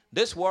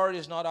 This world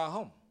is not our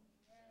home.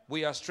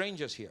 We are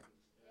strangers here.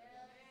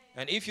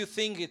 And if you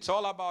think it's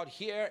all about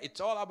here, it's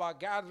all about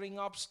gathering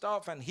up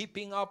stuff and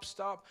heaping up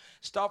stuff,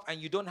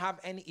 and you don't have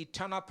any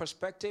eternal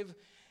perspective,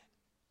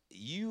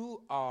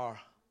 you are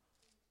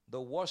the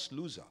worst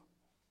loser.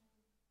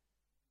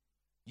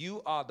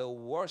 You are the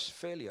worst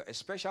failure,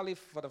 especially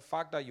for the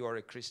fact that you are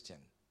a Christian.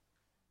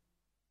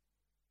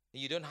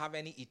 You don't have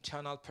any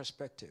eternal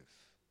perspective.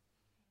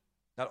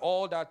 That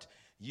all that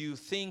you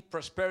think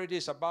prosperity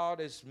is about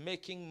is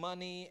making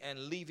money and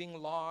living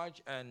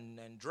large and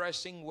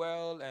dressing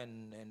well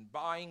and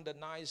buying the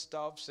nice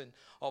stuffs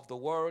of the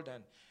world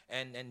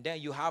and then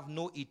you have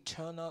no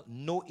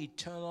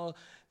eternal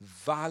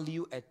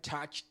value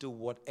attached to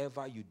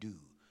whatever you do.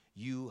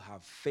 You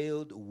have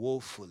failed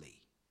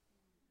woefully.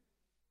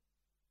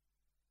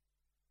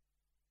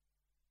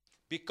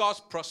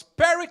 Because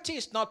prosperity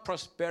is not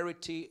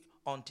prosperity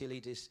until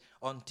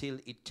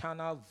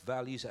eternal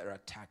values are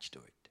attached to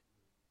it.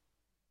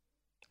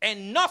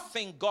 And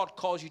nothing God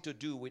calls you to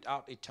do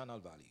without eternal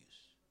values.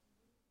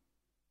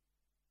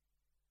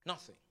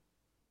 Nothing.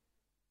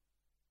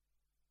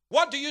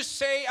 What do you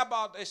say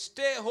about a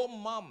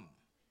stay-at-home mom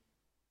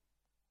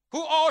who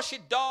all she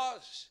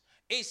does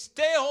is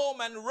stay home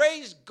and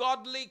raise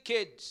godly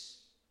kids?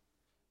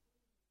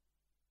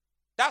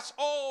 That's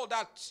all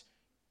that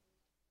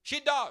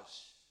she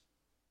does.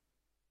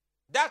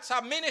 That's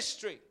her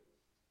ministry.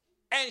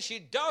 And she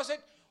does it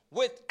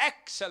with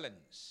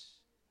excellence.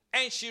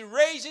 And she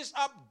raises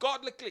up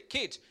godly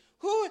kids.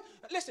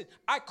 Listen,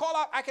 I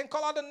can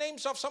call out the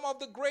names of some of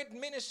the great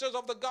ministers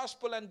of the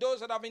gospel and those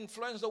that have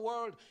influenced the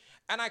world.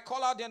 And I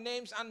call out their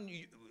names, and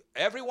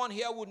everyone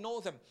here would know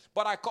them.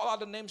 But I call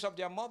out the names of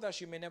their mothers,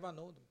 you may never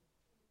know them.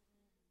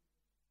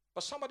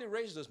 But somebody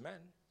raised those men.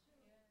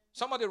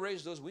 Somebody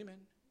raised those women.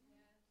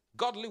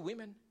 Godly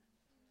women.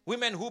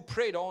 Women who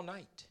prayed all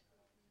night.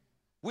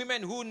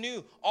 Women who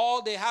knew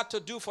all they had to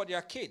do for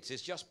their kids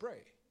is just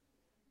pray.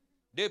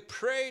 They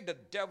prayed the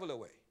devil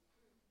away.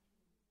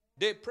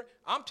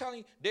 I'm telling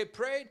you, they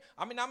prayed.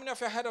 I mean, how many of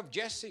you heard of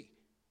Jesse?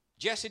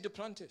 Jesse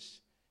Duplantis.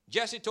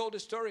 Jesse told the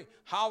story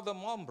how the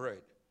mom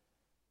prayed.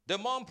 The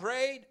mom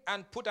prayed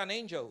and put an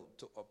angel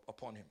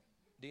upon him.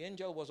 The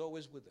angel was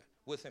always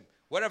with him,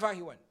 wherever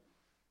he went.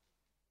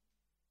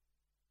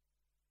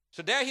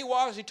 So there he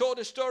was. He told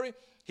the story.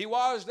 He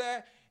was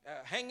there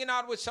hanging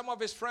out with some of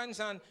his friends,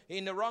 and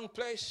in the wrong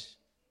place,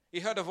 he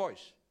heard a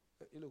voice.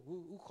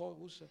 Who called?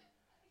 Who said?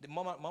 The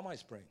mama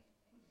is praying.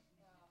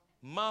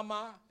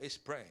 Mama is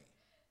praying.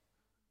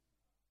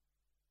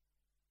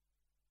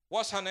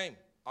 What's her name?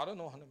 I don't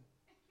know her name.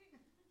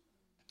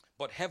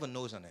 But heaven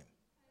knows her name.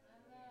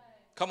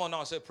 Come on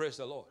now, say praise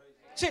the Lord.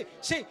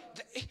 See,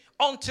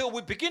 until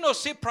we begin to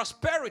see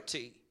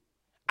prosperity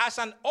as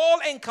an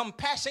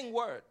all-encompassing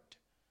word,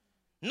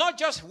 not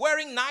just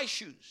wearing nice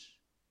shoes,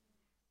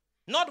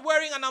 not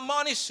wearing an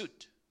Armani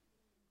suit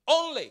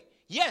only.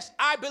 Yes,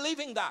 I believe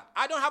in that.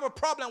 I don't have a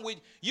problem with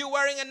you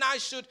wearing a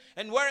nice suit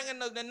and wearing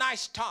a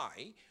nice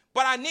tie,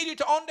 but I need you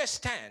to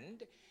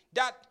understand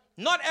that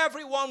not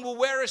everyone will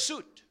wear a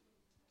suit.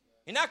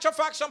 In actual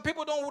fact, some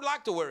people don't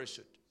like to wear a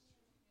suit.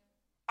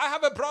 I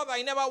have a brother,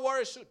 he never wore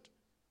a suit.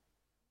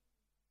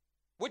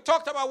 We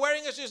talked about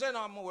wearing a suit. He said,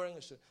 no, I'm not wearing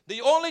a suit.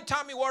 The only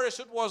time he wore a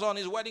suit was on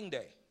his wedding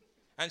day.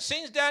 And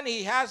since then,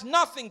 he has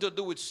nothing to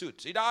do with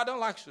suits. I don't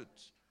like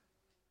suits.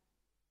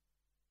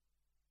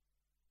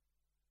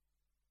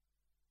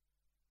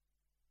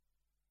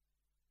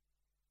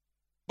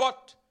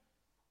 But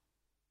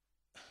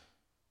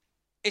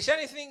is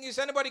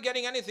anybody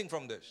getting anything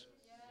from this?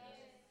 Yes.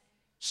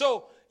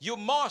 So you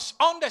must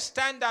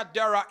understand that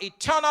there are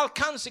eternal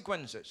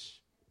consequences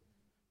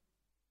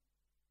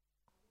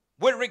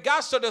with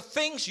regards to the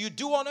things you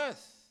do on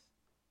earth.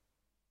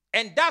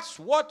 And that's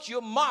what you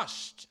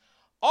must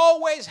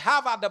always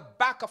have at the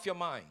back of your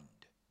mind.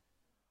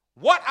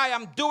 What I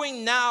am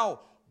doing now,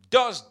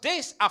 does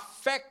this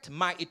affect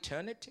my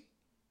eternity?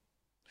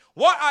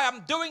 What I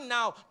am doing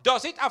now,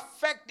 does it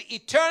affect the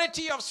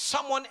eternity of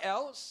someone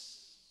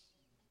else?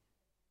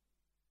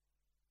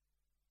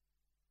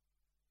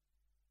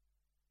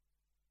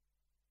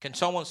 Can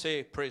someone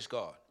say, praise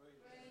God?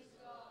 Praise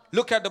God.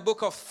 Look at the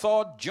book of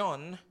 3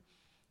 John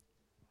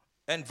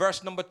and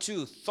verse number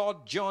 2. 3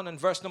 John and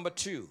verse number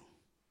 2.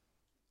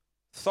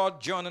 3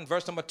 John and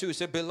verse number 2, it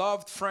says,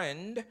 beloved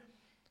friend,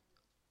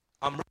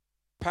 I'm reading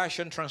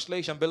Passion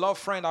Translation. Beloved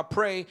friend, I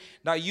pray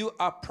that you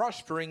are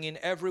prospering in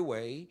every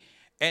way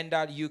and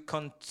that you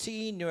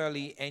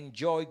continually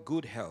enjoy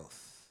good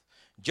health,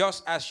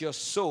 just as your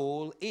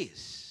soul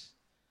is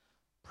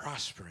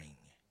prospering.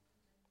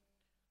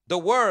 The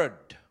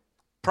word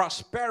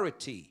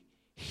prosperity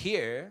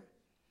here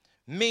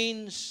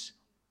means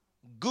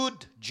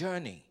good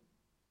journey.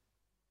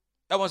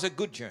 That was a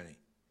good journey.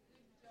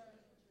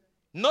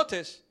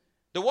 Notice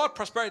the word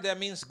prosperity there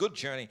means good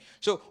journey.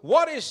 So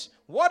what is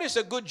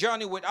a good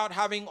journey without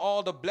having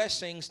all the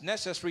blessings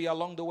necessary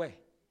along the way?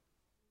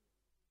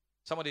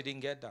 Somebody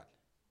didn't get that.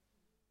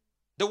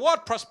 The word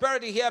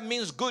prosperity here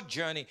means good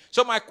journey.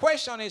 So my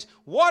question is,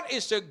 what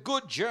is a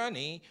good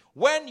journey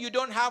when you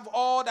don't have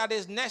all that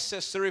is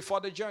necessary for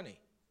the journey?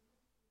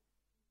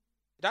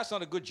 That's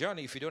not a good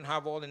journey. If you don't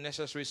have all the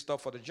necessary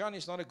stuff for the journey,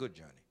 it's not a good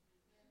journey.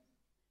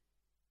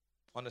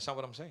 Understand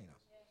what I'm saying now?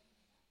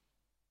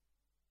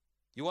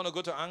 You want to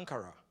go to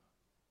Ankara.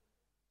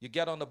 You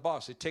get on the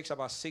bus. It takes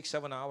about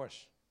 6-7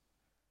 hours.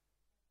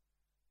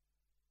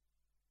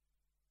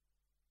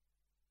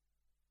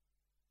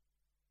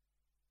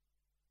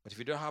 But if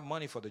you don't have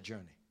money for the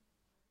journey,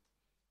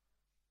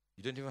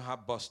 you don't even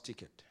have bus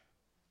ticket,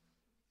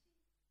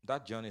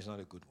 that journey is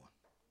not a good one.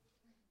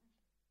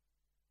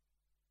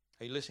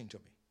 Are you listening to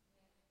me?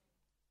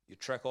 You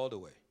trek all the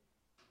way.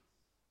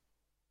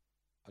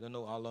 I don't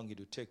know how long it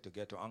will take to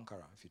get to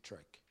Ankara if you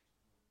trek.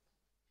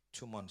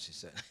 2 months, he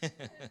said.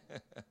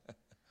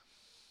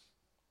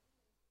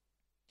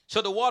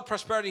 So the word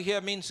prosperity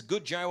here means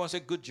good journey. I want to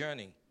say good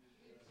journey.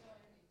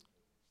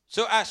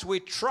 So as we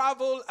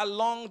travel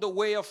along the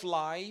way of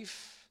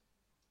life,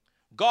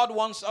 God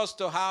wants us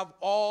to have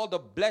all the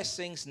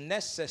blessings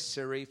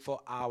necessary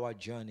for our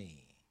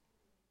journey.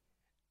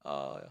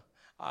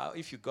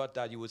 If you got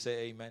that, you would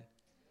say amen.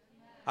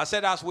 I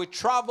said as we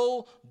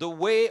travel the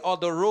way or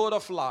the road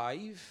of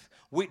life,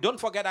 we don't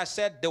forget I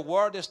said the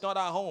world is not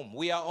our home.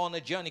 We are on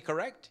a journey,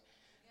 correct?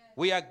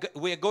 Yeah.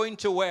 We are going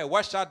to where?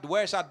 Where's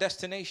our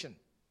destination?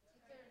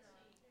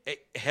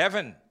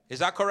 Heaven. Is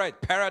that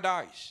correct?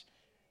 Paradise.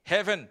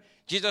 Heaven.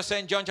 Jesus said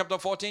in John chapter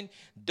 14,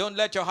 don't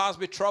let your hearts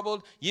be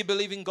troubled. You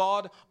believe in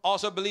God,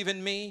 also believe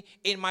in me.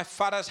 In my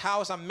Father's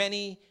house are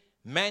many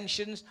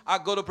mansions. I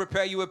go to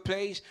prepare you a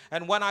place.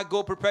 And when I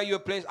go prepare you a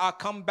place, I'll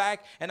come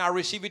back and I'll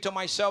receive you to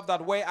myself,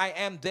 that where I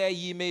am, there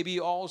ye may be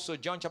also.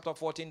 John chapter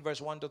 14,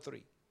 verse 1 to 3.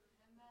 Amen.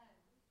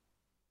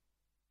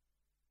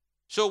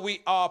 So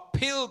we are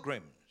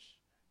pilgrims.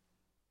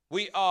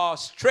 We are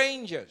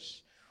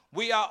strangers.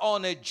 We are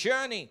on a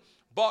journey.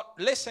 But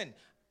listen,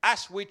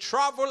 as we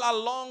travel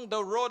along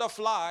the road of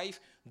life,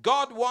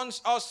 God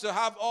wants us to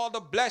have all the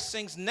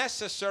blessings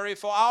necessary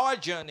for our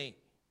journey.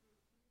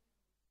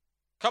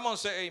 Come on,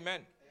 say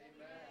amen.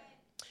 Amen.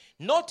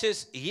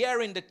 Notice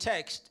here in the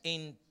text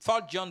in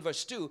 3 John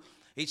verse 2,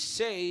 it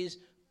says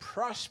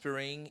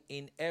prospering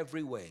in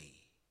every way.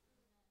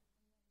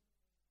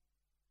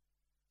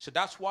 So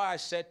that's why I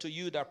said to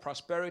you that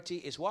prosperity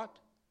is what?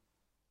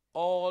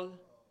 All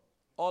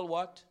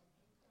what?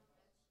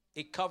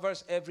 It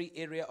covers every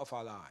area of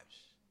our lives.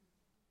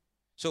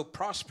 So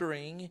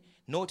prospering,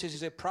 notice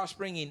it's a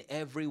prospering in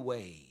every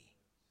way.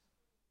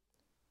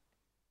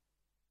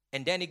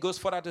 And then it goes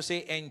further to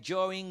say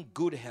enjoying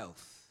good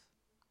health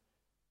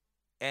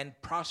and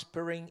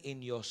prospering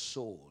in your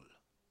soul.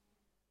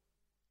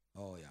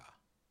 Oh yeah.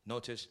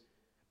 Notice,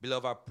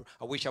 beloved,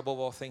 I wish above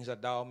all things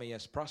that thou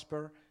mayest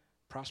prosper,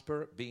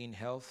 be in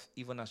health,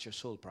 even as your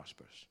soul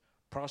prospers.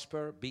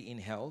 Prosper, be in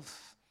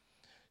health.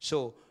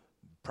 So,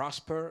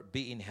 prosper,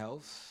 be in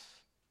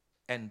health,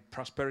 and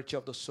prosperity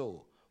of the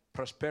soul.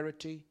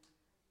 Prosperity,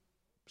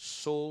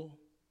 soul,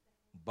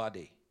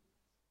 body.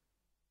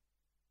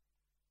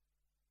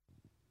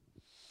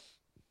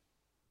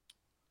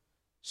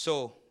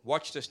 So,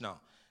 watch this now.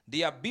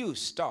 The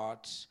abuse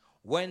starts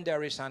when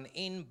there is an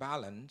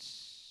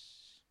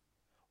imbalance,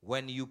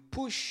 when you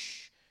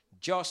push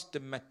just the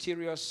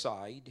material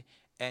side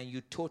and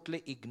you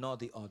totally ignore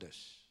the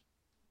others.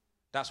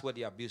 That's where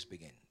the abuse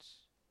begins.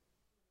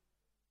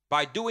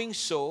 By doing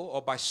so,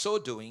 or by so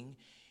doing,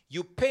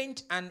 you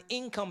paint an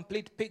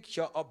incomplete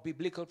picture of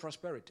biblical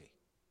prosperity.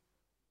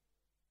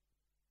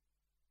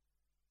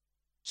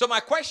 So my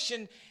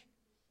question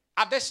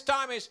at this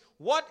time is,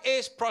 what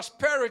is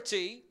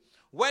prosperity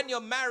when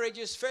your marriage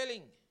is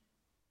failing?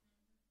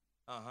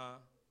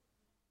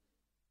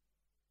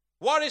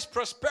 What is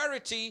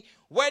prosperity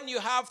when you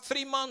have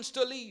 3 months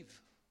to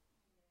leave?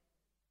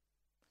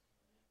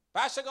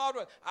 Pastor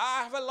Godwill,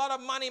 I have a lot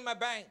of money in my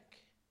bank.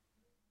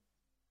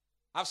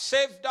 I've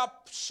saved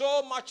up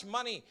so much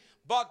money,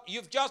 but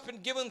you've just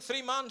been given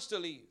 3 months to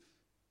leave.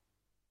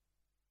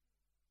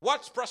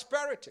 What's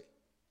prosperity?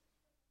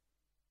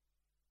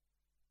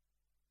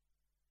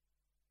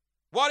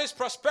 What is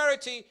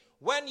prosperity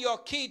when your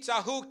kids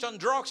are hooked on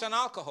drugs and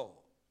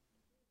alcohol?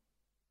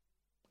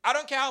 I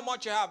don't care how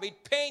much you have,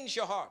 it pains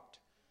your heart.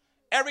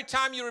 Every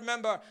time you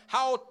remember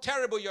how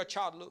terrible your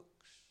child looks.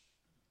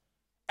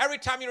 Every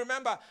time you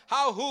remember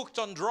how hooked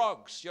on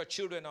drugs your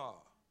children are.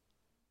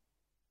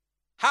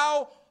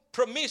 how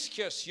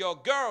promiscuous your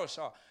girls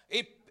are.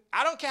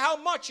 I don't care how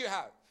much you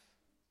have.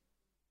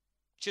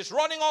 She's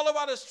running all over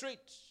the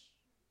streets.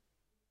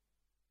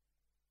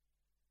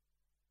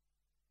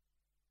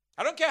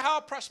 I don't care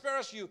how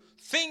prosperous you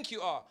think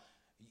you are.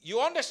 You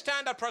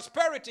understand that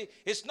prosperity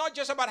is not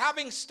just about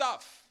having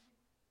stuff.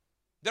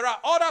 There are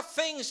other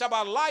things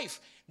about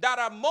life that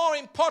are more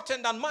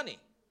important than money.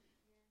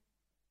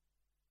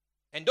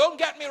 And don't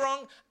get me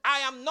wrong,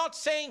 I am not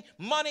saying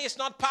money is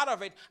not part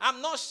of it.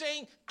 I'm not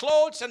saying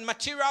clothes and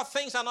material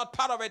things are not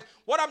part of it.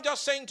 What I'm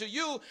just saying to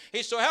you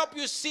is to help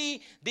you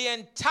see the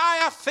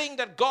entire thing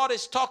that God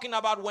is talking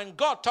about when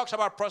God talks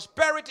about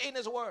prosperity in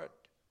His Word.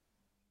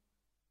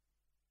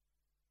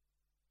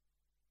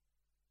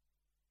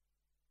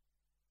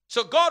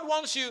 So God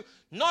wants you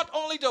not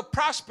only to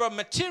prosper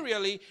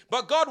materially,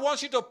 but God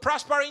wants you to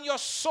prosper in your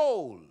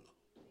soul.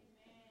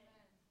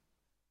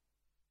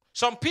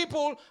 Some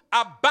people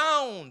are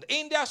bound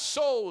in their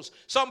souls.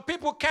 Some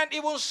people can't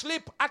even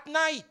sleep at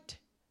night.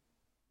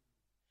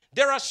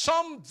 There are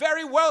some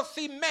very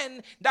wealthy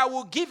men that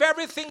will give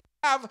everything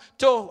they have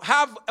to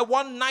have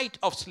one night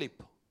of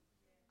sleep.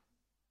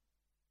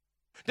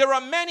 There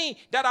are many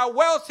that are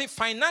wealthy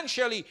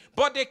financially,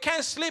 but they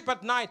can't sleep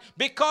at night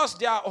because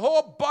their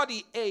whole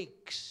body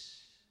aches.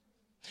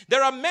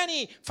 There are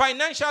many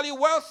financially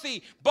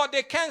wealthy, but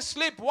they can't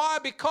sleep. Why?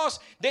 Because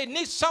they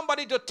need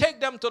somebody to take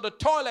them to the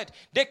toilet.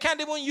 They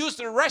can't even use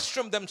the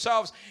restroom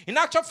themselves. In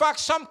actual fact,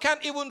 some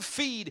can't even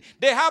feed.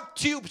 They have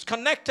tubes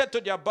connected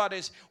to their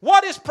bodies.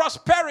 What is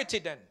prosperity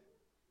then?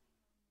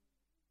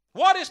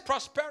 What is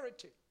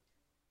prosperity?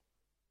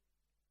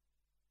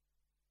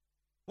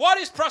 What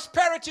is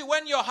prosperity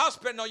when your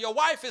husband or your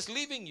wife is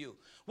leaving you?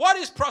 What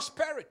is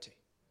prosperity?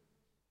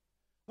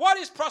 What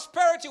is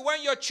prosperity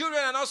when your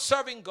children are not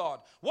serving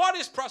God? What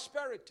is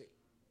prosperity?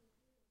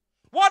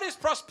 What is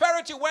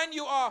prosperity when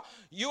you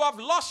have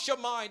lost your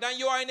mind and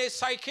you are in a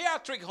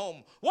psychiatric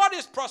home? What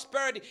is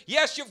prosperity?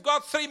 Yes, you've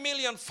got $3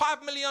 million,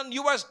 $5 million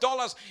US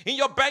dollars in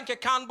your bank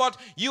account, but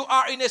you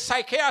are in a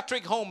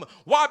psychiatric home.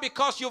 Why?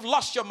 Because you've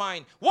lost your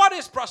mind. What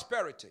is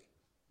prosperity?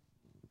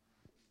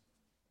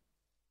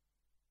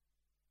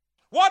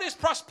 What is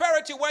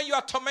prosperity when you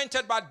are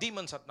tormented by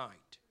demons at night?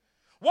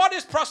 What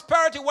is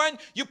prosperity when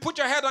you put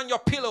your head on your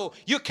pillow,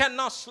 you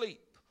cannot sleep?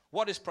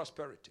 What is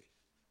prosperity?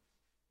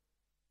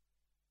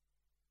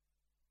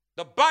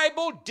 The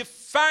Bible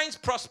defines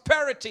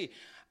prosperity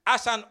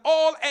as an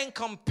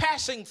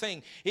all-encompassing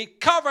thing.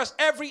 It covers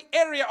every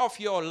area of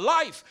your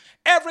life.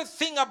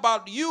 Everything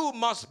about you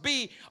must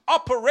be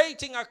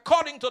operating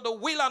according to the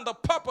will and the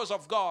purpose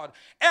of God.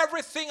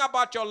 Everything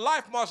about your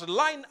life must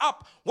line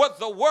up with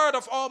the word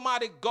of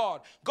Almighty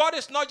God. God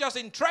is not just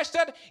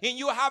interested in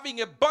you having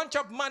a bunch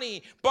of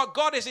money, but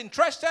God is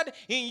interested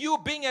in you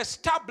being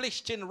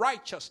established in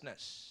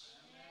righteousness.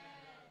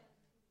 Amen.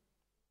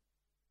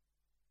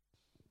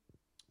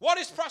 What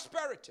is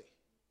prosperity?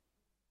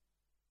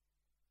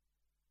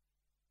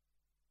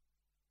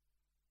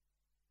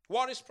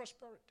 What is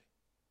prosperity?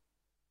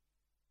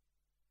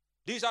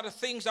 These are the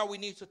things that we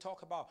need to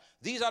talk about.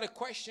 These are the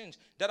questions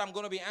that I'm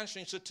going to be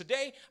answering. So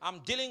today, I'm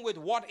dealing with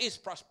what is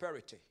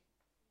prosperity.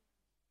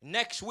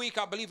 Next week,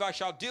 I believe I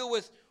shall deal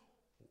with,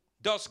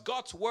 does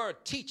God's word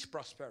teach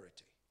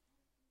prosperity?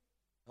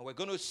 And we're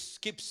going to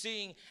keep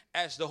seeing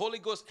as the Holy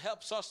Ghost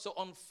helps us to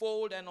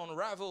unfold and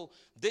unravel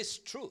this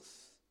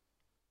truth.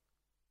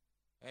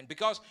 And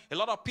because a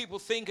lot of people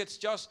think it's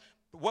just,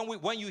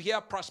 when you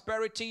hear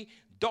prosperity,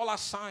 dollar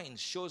signs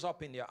shows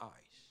up in their eyes.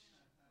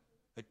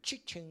 A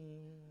chiching.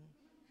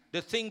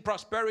 The thing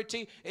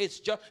prosperity is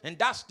just, and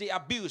that's the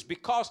abuse,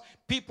 because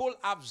people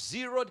have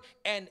zeroed,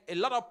 and a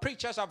lot of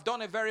preachers have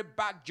done a very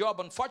bad job,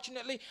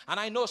 unfortunately. And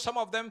I know some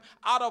of them,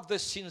 out of the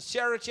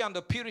sincerity and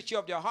the purity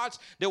of their hearts,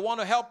 they want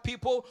to help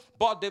people,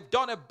 but they've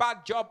done a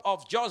bad job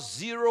of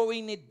just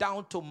zeroing it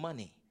down to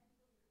money.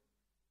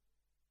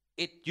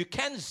 You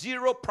can't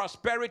zero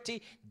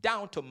prosperity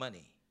down to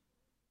money.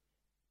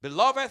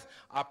 Beloved,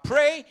 I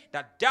pray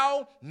that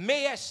thou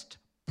mayest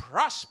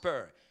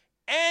prosper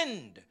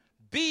and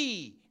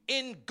be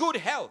in good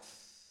health.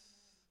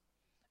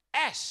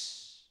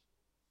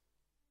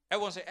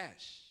 Everyone say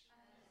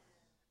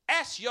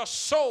as your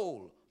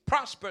soul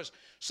prospers.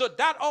 So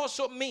that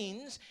also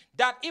means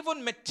that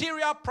even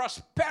material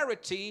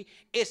prosperity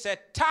is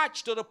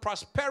attached to the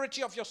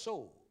prosperity of your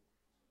soul.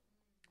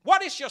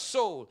 What is your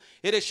soul?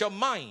 It is your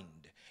mind.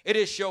 It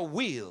is your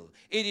will.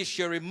 It is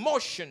your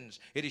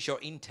emotions. It is your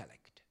intellect.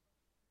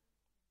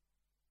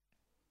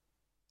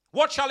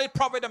 What shall it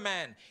profit a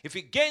man if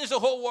he gains the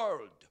whole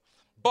world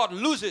but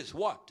loses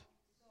what?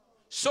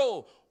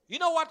 So, you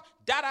know what?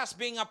 That has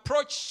been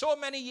approached so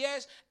many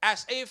years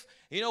as if,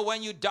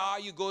 when you die,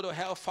 you go to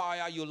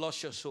hellfire, you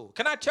lost your soul.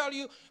 Can I tell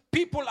you,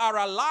 people are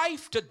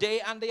alive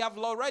today and they have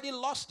already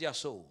lost their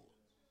soul.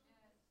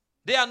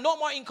 They are no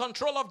more in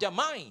control of their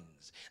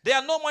minds. They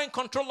are no more in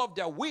control of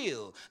their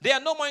will. They are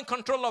no more in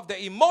control of their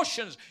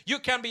emotions. You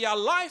can be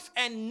alive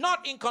and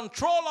not in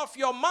control of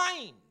your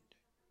mind.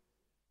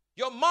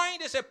 Your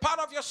mind is a part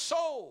of your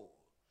soul.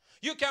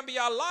 You can be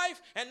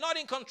alive and not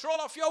in control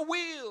of your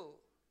will.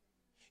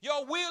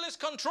 Your will is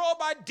controlled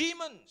by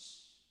demons.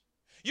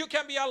 You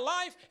can be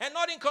alive and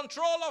not in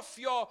control of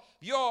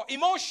your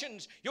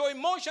emotions. Your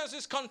emotions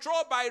is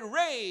controlled by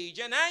rage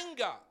and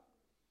anger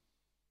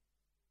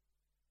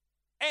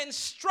and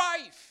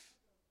strife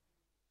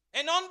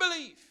and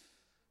unbelief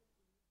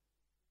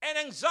and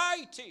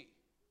anxiety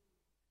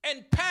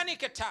and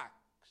panic attacks.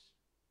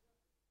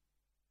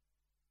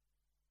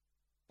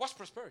 What's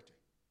prosperity?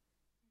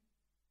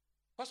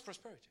 What's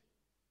prosperity?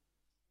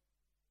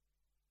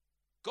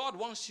 God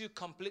wants you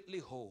completely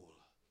whole.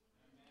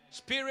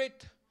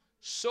 Spirit,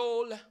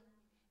 soul,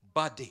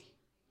 body,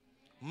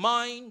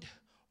 mind,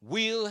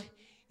 will,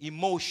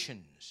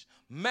 emotions,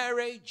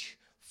 marriage,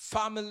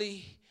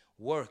 family,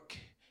 work.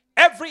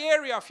 Every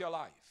area of your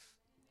life,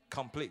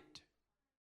 complete.